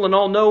 powerful and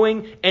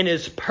all-knowing, and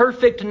his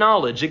perfect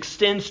knowledge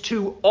extends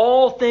to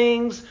all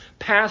things,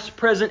 past,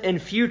 present,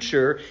 and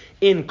future,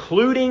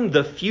 including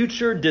the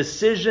future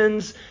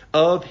decisions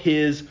of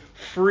his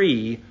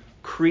free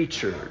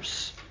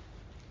creatures.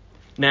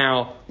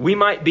 Now, we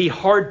might be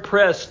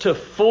hard-pressed to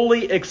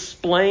fully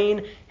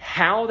explain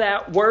how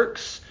that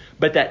works,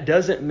 but that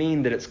doesn't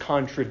mean that it's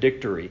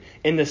contradictory.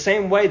 In the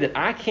same way that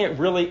I can't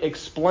really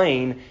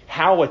explain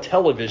how a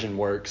television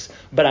works,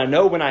 but I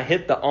know when I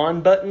hit the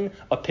on button,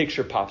 a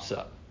picture pops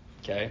up.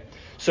 Okay?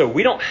 So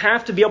we don't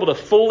have to be able to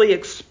fully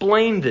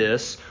explain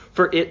this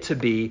for it to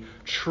be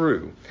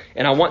true.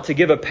 And I want to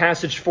give a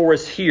passage for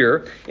us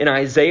here in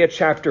Isaiah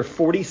chapter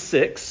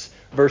 46,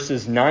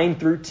 verses 9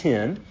 through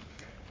 10.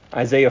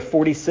 Isaiah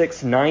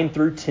 46, 9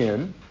 through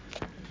 10.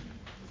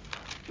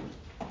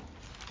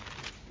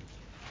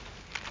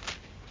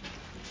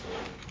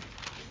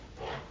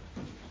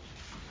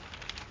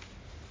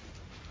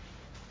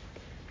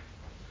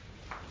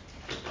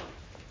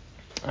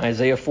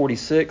 Isaiah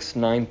 46,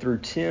 9 through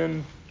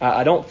 10.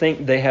 I don't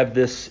think they have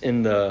this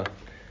in the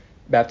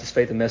Baptist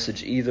Faith and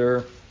Message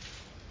either.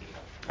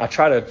 I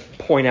try to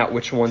point out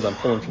which ones I'm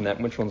pulling from that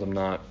and which ones I'm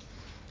not.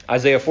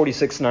 Isaiah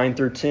 46, 9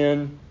 through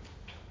 10.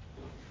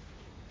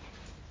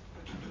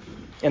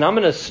 And I'm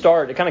going to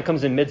start, it kind of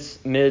comes in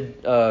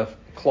mid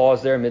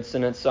clause there,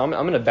 mid-sentence. So I'm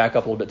going to back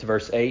up a little bit to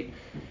verse 8.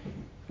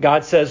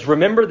 God says,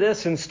 remember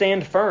this and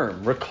stand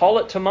firm. Recall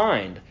it to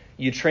mind.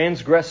 You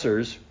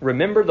transgressors,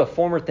 remember the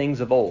former things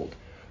of old.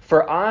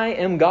 For I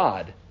am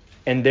God,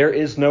 and there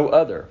is no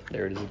other.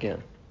 There it is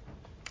again.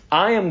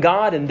 I am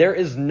God, and there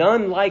is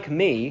none like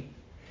me,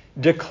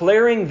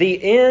 declaring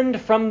the end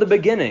from the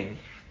beginning,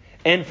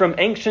 and from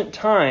ancient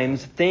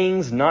times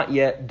things not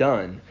yet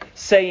done,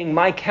 saying,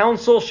 my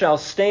counsel shall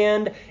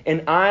stand,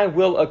 and I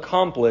will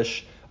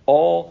accomplish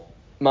all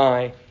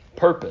my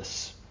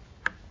purpose.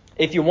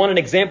 If you want an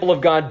example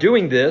of God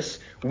doing this,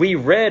 we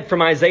read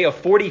from Isaiah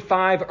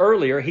 45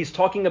 earlier. He's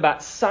talking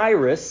about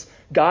Cyrus,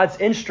 God's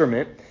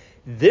instrument.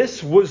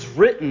 This was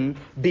written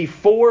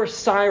before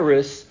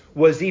Cyrus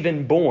was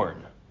even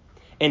born.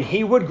 And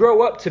he would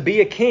grow up to be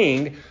a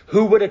king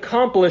who would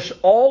accomplish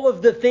all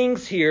of the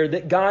things here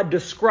that God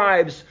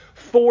describes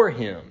for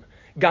him.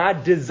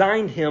 God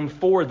designed him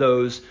for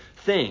those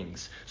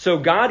things. So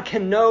God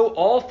can know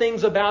all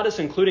things about us,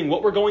 including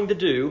what we're going to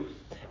do,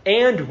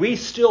 and we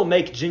still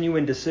make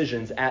genuine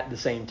decisions at the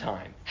same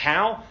time.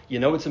 How? You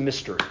know, it's a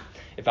mystery.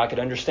 If I could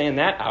understand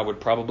that, I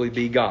would probably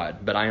be God,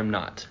 but I am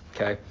not.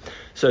 Okay,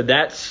 so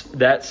that's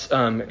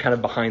kind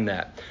of behind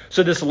that.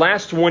 So this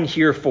last one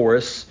here for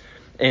us,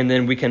 and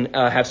then we can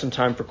have some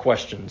time for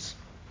questions.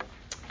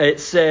 It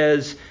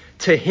says,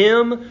 to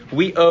him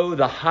we owe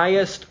the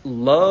highest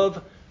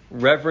love,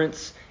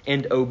 reverence,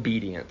 and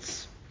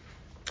obedience.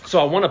 So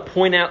I want to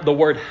point out the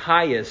word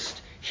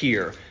highest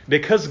here.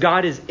 Because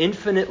God is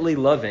infinitely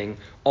loving,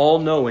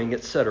 all-knowing,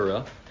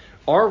 etc.,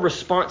 our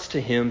response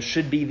to him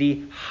should be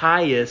the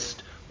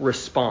highest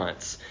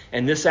response.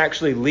 And this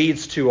actually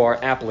leads to our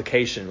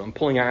application. I'm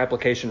pulling our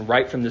application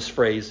right from this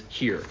phrase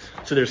here.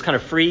 So there's kind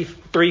of three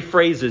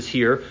phrases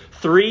here,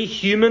 3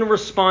 human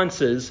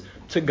responses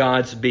to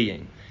God's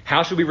being.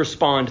 How should we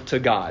respond to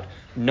God?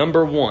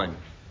 Number 1,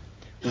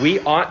 we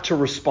ought to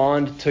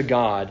respond to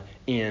God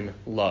in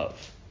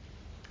love.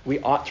 We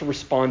ought to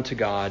respond to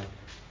God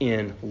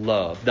in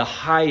love, the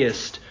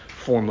highest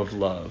form of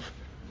love.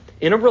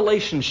 In a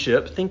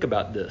relationship, think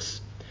about this.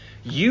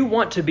 You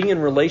want to be in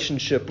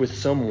relationship with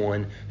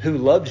someone who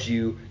loves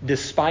you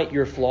despite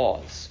your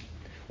flaws.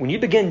 When you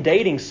begin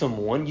dating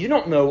someone, you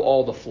don't know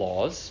all the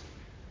flaws.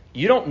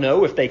 You don't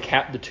know if they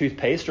cap the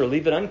toothpaste or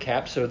leave it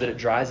uncapped so that it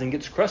dries and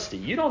gets crusty.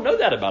 You don't know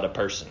that about a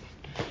person.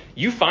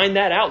 You find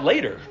that out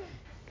later.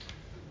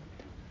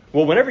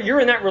 Well, whenever you're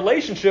in that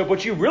relationship,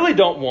 what you really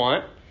don't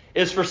want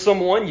is for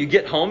someone, you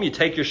get home, you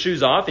take your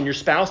shoes off, and your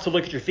spouse to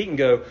look at your feet and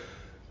go,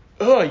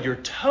 ugh, your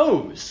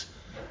toes.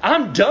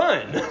 I'm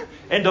done.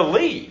 And to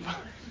leave.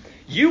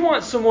 You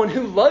want someone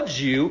who loves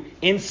you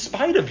in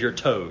spite of your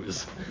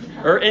toes.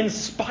 Or in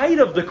spite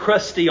of the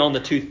crusty on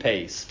the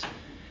toothpaste.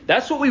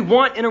 That's what we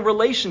want in a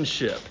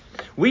relationship.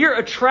 We are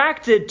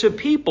attracted to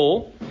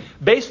people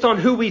based on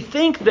who we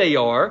think they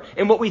are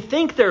and what we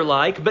think they're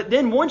like. But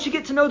then once you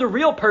get to know the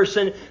real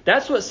person,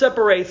 that's what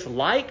separates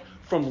like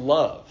from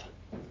love.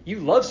 You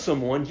love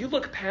someone, you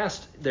look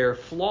past their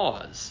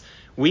flaws.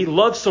 We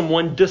love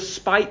someone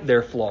despite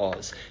their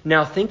flaws.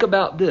 Now think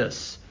about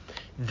this.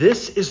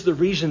 This is the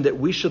reason that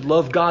we should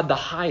love God the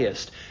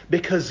highest,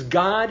 because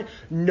God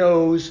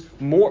knows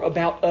more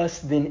about us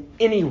than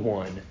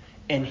anyone,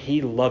 and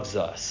He loves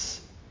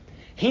us.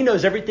 He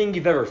knows everything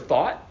you've ever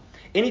thought,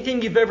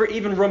 anything you've ever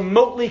even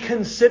remotely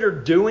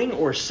considered doing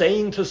or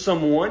saying to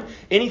someone,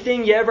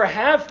 anything you ever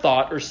have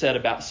thought or said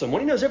about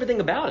someone. He knows everything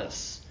about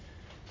us.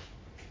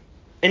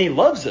 And He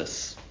loves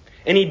us.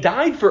 And He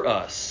died for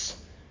us.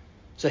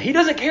 So He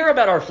doesn't care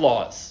about our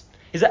flaws.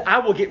 He said, I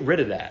will get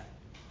rid of that.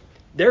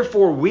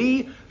 Therefore,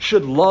 we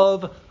should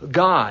love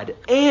God.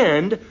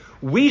 And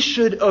we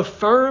should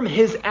affirm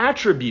His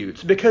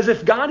attributes. Because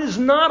if God is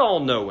not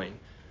all-knowing,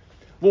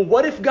 well,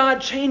 what if God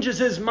changes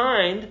His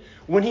mind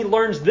when He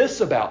learns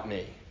this about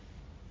me?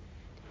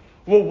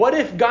 Well, what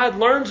if God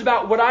learns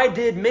about what I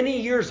did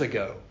many years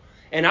ago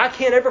and I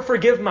can't ever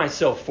forgive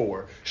myself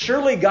for?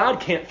 Surely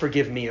God can't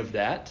forgive me of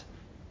that.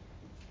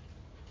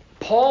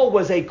 Paul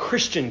was a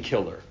Christian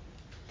killer.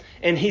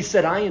 And he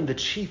said, I am the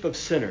chief of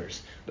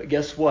sinners. But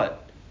guess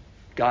what?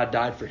 God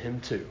died for him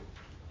too.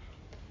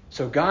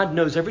 So God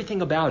knows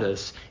everything about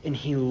us and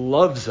He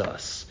loves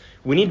us.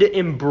 We need to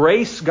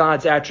embrace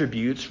God's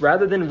attributes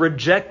rather than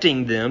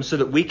rejecting them so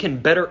that we can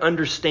better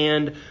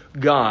understand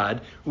God.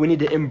 We need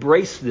to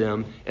embrace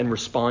them and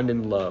respond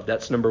in love.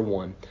 That's number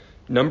 1.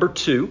 Number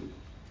 2,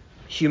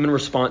 human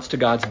response to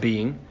God's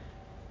being.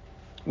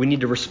 We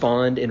need to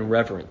respond in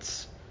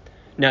reverence.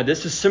 Now,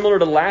 this is similar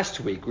to last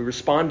week. We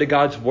respond to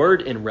God's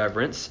word in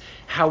reverence.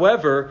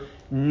 However,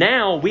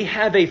 now we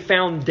have a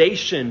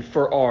foundation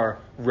for our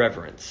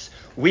reverence.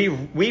 We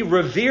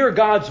revere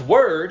God's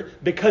word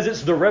because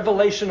it's the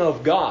revelation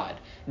of God.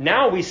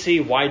 Now we see,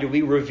 why do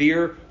we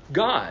revere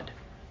God?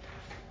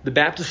 The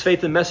Baptist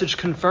Faith and Message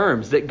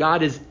confirms that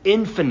God is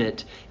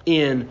infinite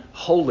in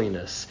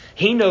holiness.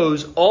 He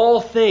knows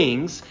all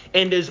things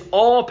and is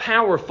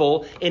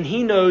all-powerful, and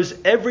He knows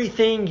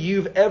everything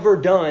you've ever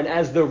done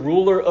as the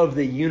ruler of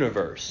the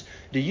universe.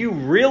 Do you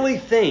really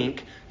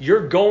think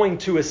you're going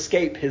to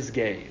escape His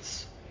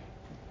gaze?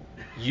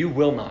 You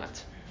will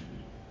not.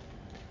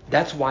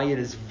 That's why it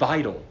is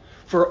vital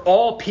for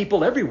all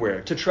people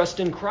everywhere to trust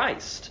in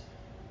Christ.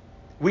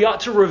 We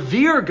ought to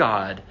revere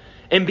God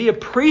and be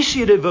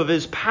appreciative of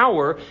his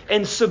power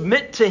and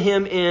submit to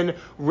him in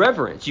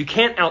reverence. You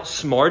can't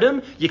outsmart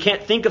him. You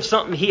can't think of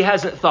something he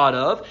hasn't thought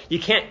of. You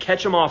can't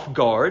catch him off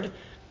guard.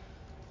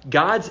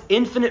 God's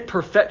infinite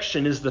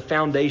perfection is the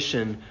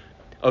foundation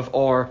of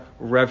our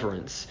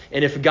reverence.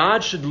 And if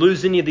God should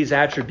lose any of these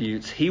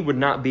attributes, he would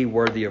not be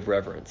worthy of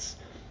reverence.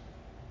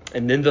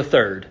 And then the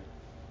third,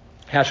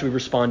 how should we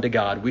respond to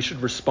God? We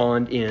should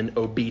respond in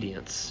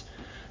obedience.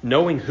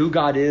 Knowing who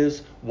God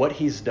is, what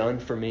he's done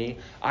for me,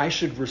 I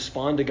should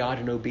respond to God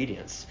in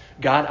obedience.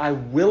 God, I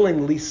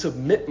willingly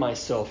submit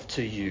myself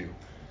to you,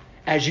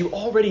 as you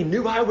already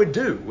knew I would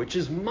do, which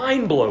is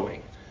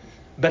mind-blowing.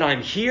 But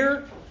I'm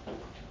here,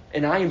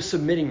 and I am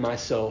submitting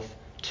myself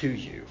to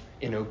you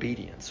in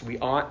obedience. We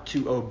ought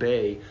to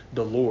obey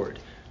the Lord.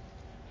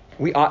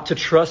 We ought to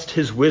trust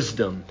his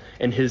wisdom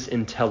and his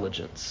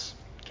intelligence.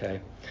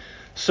 Okay?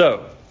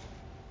 So,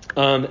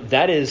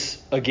 that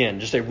is, again,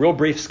 just a real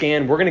brief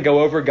scan. We're going to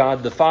go over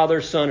God the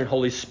Father, Son, and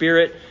Holy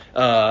Spirit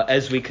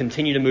as we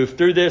continue to move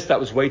through this. That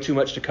was way too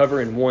much to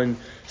cover in one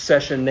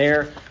session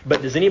there.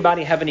 But does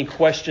anybody have any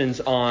questions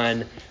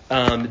on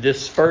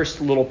this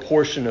first little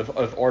portion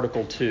of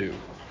Article 2,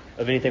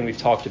 of anything we've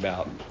talked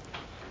about?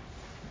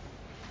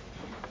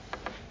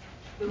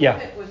 The Yeah.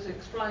 way it was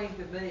explained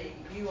to me,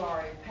 you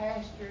are a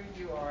pastor,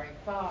 you are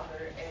a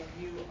father,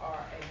 and you are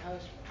a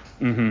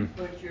husband.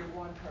 But you're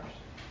one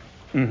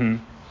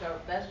person. So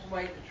that's the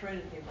way the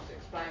Trinity was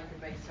explained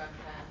to me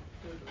sometime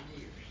through the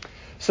years.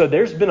 So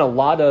there's been a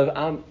lot of,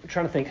 I'm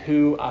trying to think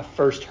who I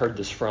first heard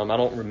this from. I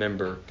don't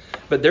remember.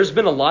 But there's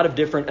been a lot of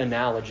different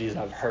analogies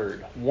I've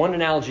heard. One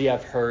analogy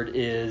I've heard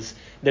is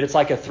that it's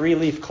like a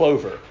 3-leaf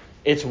clover.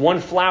 It's one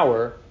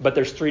flower, but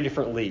there's 3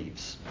 different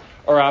leaves.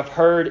 Or I've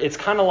heard it's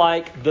kind of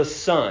like the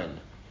sun.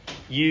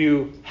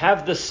 You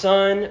have the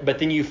sun, but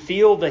then you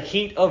feel the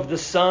heat of the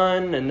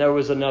sun, and there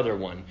was another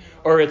one.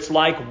 Or it's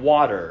like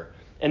water.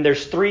 And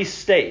there's 3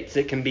 states.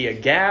 It can be a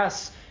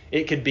gas,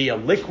 it could be a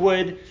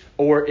liquid,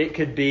 or it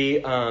could be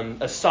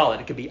a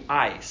solid. It could be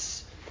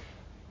ice.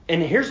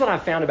 And here's what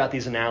I've found about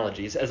these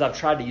analogies as I've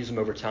tried to use them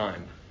over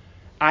time.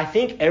 I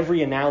think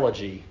every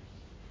analogy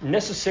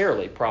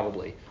necessarily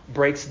probably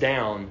breaks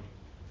down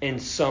in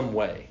some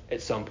way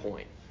at some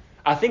point.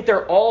 I think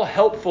they're all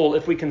helpful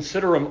if we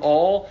consider them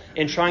all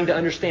in trying to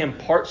understand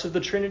parts of the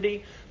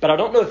Trinity, but I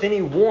don't know if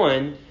any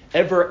one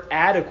ever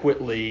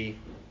adequately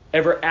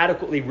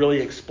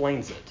really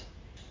explains it.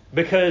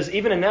 Because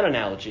even in that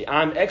analogy,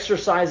 I'm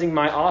exercising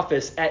my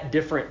office at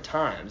different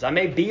times. I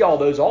may be all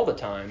those all the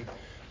time,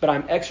 but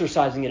I'm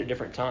exercising it at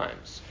different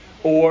times.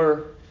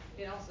 Or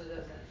it also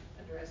doesn't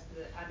address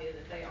the idea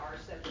that they are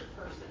separate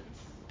persons.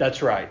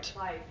 That's right.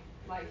 Like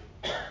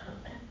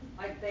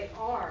they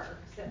are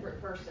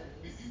separate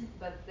persons,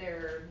 but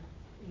they're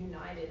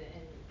united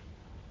in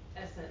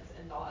essence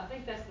and thought. I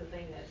think that's the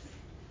thing that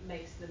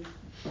makes the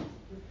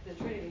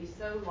Trinity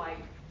so like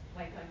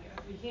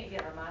we can't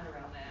get our mind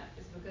around that.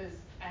 It's because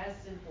as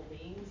sinful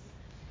beings,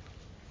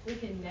 we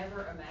can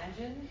never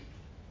imagine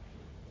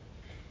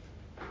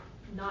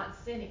not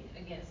sinning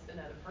against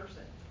another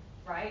person,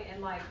 right?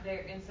 And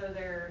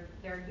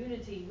their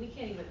unity, we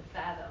can't even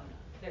fathom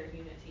their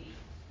unity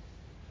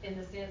in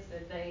the sense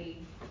that they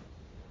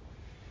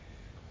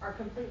are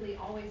completely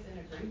always in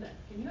agreement.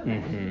 Can you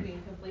imagine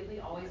being completely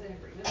always in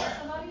agreement with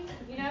somebody?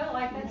 You know,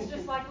 like that's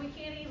just like we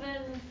can't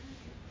even.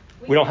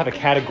 We don't have a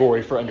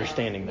category for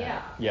understanding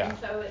that. Yeah. And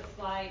so it's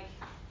like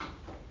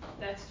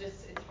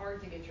it's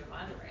hard to get your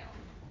mind around.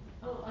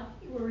 Well, I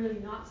think we're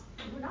not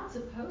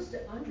supposed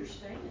to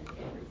understand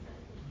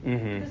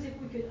everything. Because if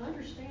we could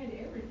understand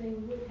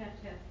everything, we wouldn't have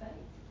to have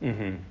faith.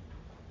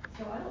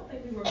 So I don't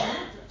think we were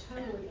meant to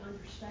totally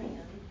understand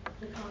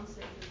the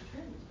concept of the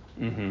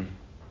Trinity.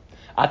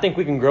 I think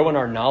we can grow in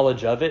our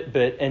knowledge of it,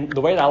 and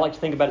the way that I like to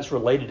think about it's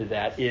related to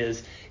that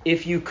is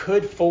if you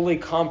could fully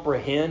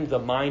comprehend the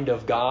mind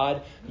of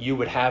God, you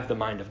would have the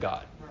mind of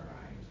God.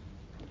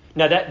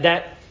 Now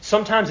that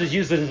sometimes is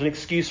used as an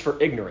excuse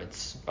for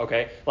ignorance,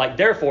 okay? Like,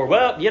 therefore,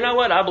 well, you know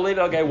what, I believe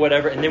it, okay,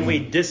 whatever, and then we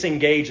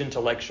disengage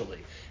intellectually.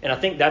 And I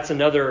think that's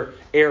another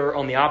error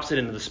on the opposite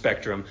end of the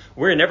spectrum.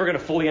 We're never going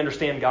to fully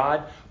understand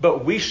God,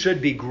 but we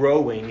should be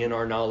growing in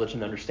our knowledge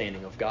and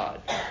understanding of God.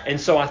 And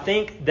so I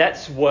think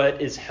that's what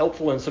is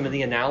helpful in some of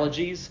the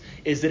analogies,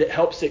 is that it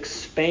helps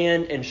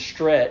expand and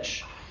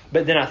stretch.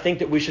 But then I think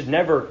that we should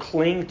never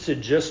cling to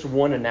just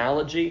one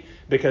analogy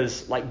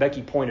because, like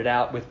Becky pointed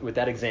out with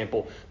that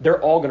example, they're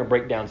all going to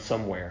break down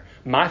somewhere.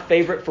 My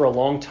favorite for a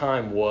long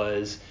time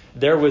was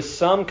there was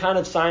some kind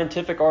of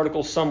scientific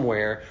article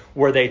somewhere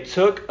where they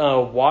took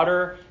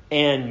water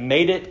and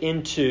made it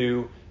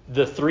into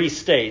the 3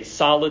 states,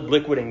 solid,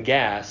 liquid, and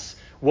gas.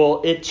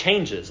 Well, it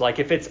changes. Like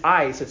if it's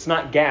ice, it's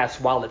not gas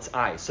while it's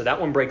ice. So that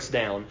one breaks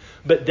down.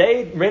 But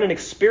they ran an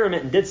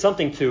experiment and did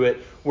something to it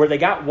where they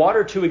got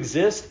water to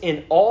exist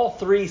in all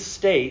 3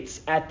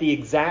 states at the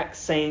exact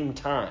same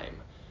time.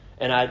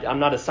 And I'm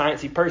not a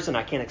sciencey person.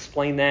 I can't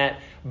explain that.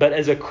 But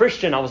as a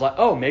Christian, I was like,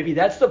 oh, maybe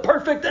that's the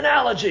perfect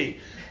analogy.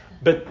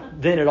 but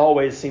then it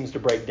always seems to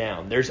break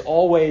down. There's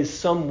always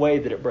some way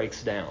that it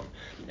breaks down.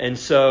 And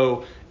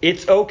so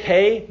it's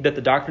okay that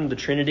the doctrine of the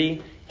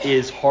Trinity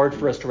is hard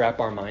for us to wrap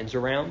our minds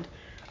around.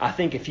 I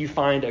think if you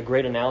find a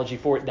great analogy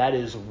for it, that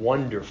is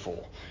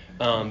wonderful.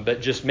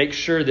 But just make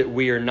sure that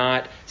we are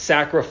not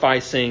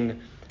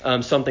sacrificing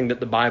something that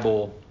the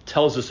Bible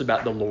tells us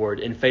about the Lord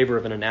in favor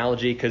of an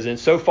analogy.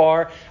 Because so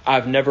far,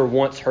 I've never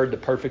once heard the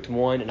perfect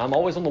one, and I'm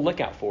always on the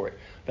lookout for it.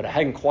 But I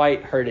hadn't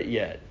quite heard it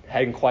yet. I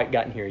hadn't quite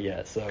gotten here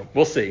yet. So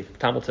we'll see.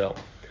 Time will tell.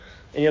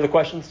 Any other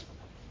questions?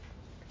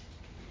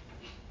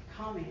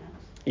 Comment.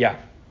 Yeah.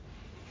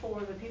 For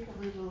the people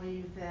who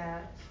believe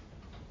that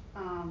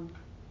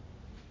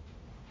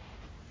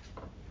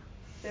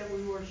that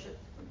we worship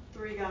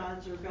three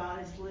gods, or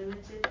God is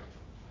limited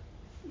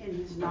in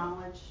his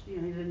knowledge, he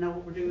doesn't know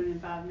what we're doing in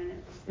 5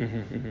 minutes.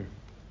 Mm-hmm,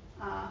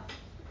 mm-hmm.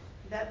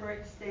 That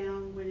breaks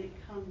down when it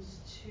comes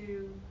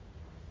to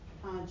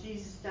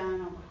Jesus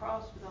dying on the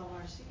cross with all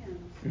our sins.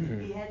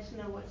 Mm-hmm. He had to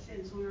know what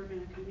sins we were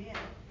going to commit,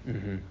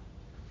 Mm-hmm.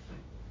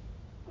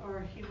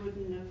 or he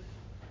wouldn't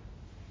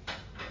have,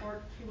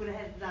 or he would have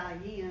had to die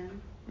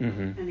again,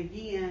 Mm-hmm. and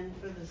again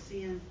for the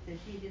sins that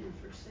he didn't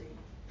foresee.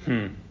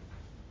 Hmm.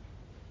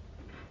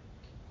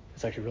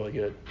 That's actually really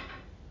good.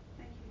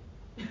 Thank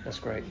you. That's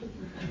great.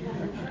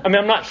 I mean,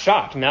 I'm not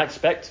shocked. I mean, I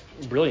expect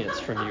brilliance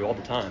from you all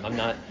the time. I'm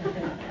not.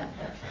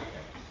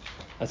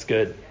 That's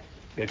good.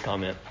 Good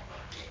comment.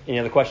 Any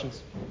other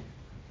questions?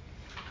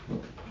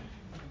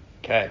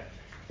 Okay.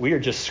 We are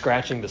just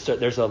scratching the surface.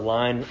 There's a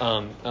line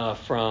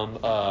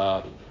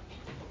from,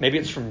 maybe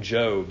it's from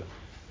Job,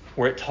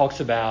 where it talks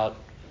about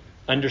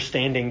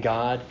understanding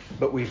God,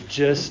 but we've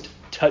just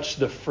touched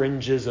the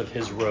fringes of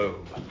his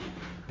robe.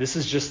 This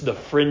is just the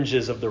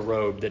fringes of the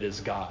robe that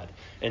is God.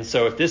 And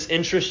so if this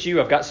interests you,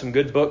 I've got some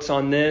good books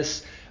on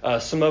this.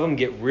 Some of them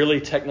get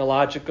really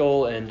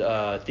technological and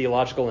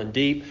theological and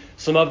deep.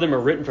 Some of them are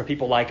written for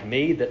people like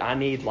me that I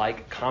need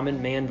like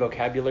common man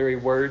vocabulary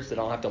words that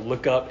I don't have to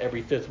look up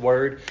every fifth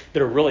word,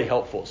 that are really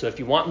helpful. So if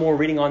you want more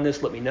reading on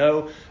this, let me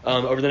know.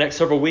 Over the next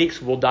several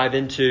weeks, we'll dive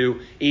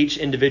into each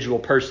individual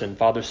person,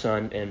 Father,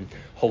 Son, and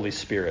Holy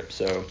Spirit.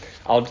 So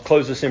I'll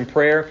close this in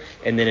prayer.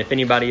 And then if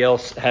anybody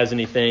else has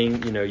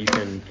anything, you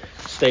can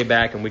stay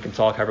back and we can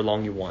talk however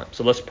long you want.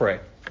 So let's pray.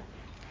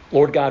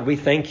 Lord God, we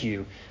thank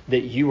you that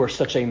you are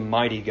such a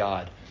mighty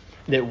God,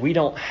 that we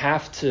don't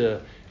have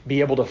to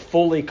be able to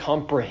fully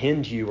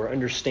comprehend you or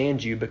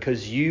understand you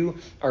because you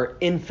are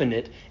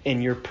infinite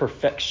in your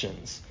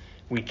perfections.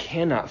 We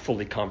cannot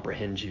fully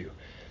comprehend you,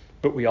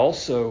 but we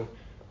also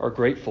are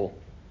grateful,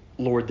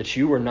 Lord, that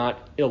you are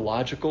not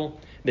illogical,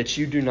 that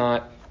you do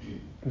not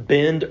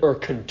bend or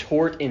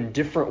contort in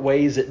different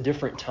ways at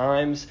different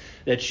times,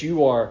 that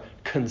you are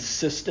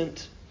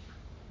consistent,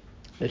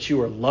 that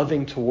you are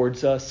loving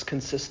towards us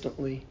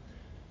consistently,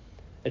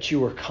 that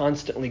you are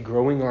constantly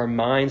growing our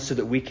minds so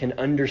that we can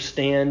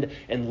understand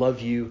and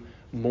love you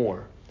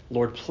more.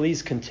 Lord,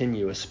 please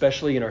continue,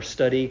 especially in our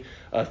study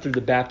through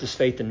the Baptist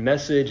Faith and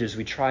Message, as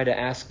we try to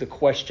ask the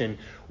question,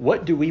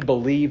 what do we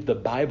believe the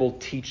Bible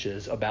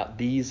teaches about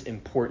these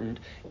important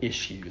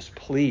issues?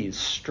 Please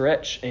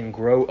stretch and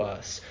grow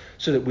us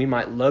so that we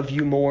might love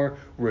you more,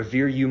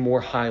 revere you more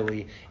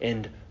highly,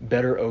 and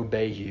better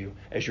obey you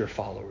as your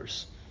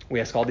followers. We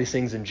ask all these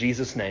things in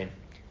Jesus' name.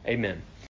 Amen.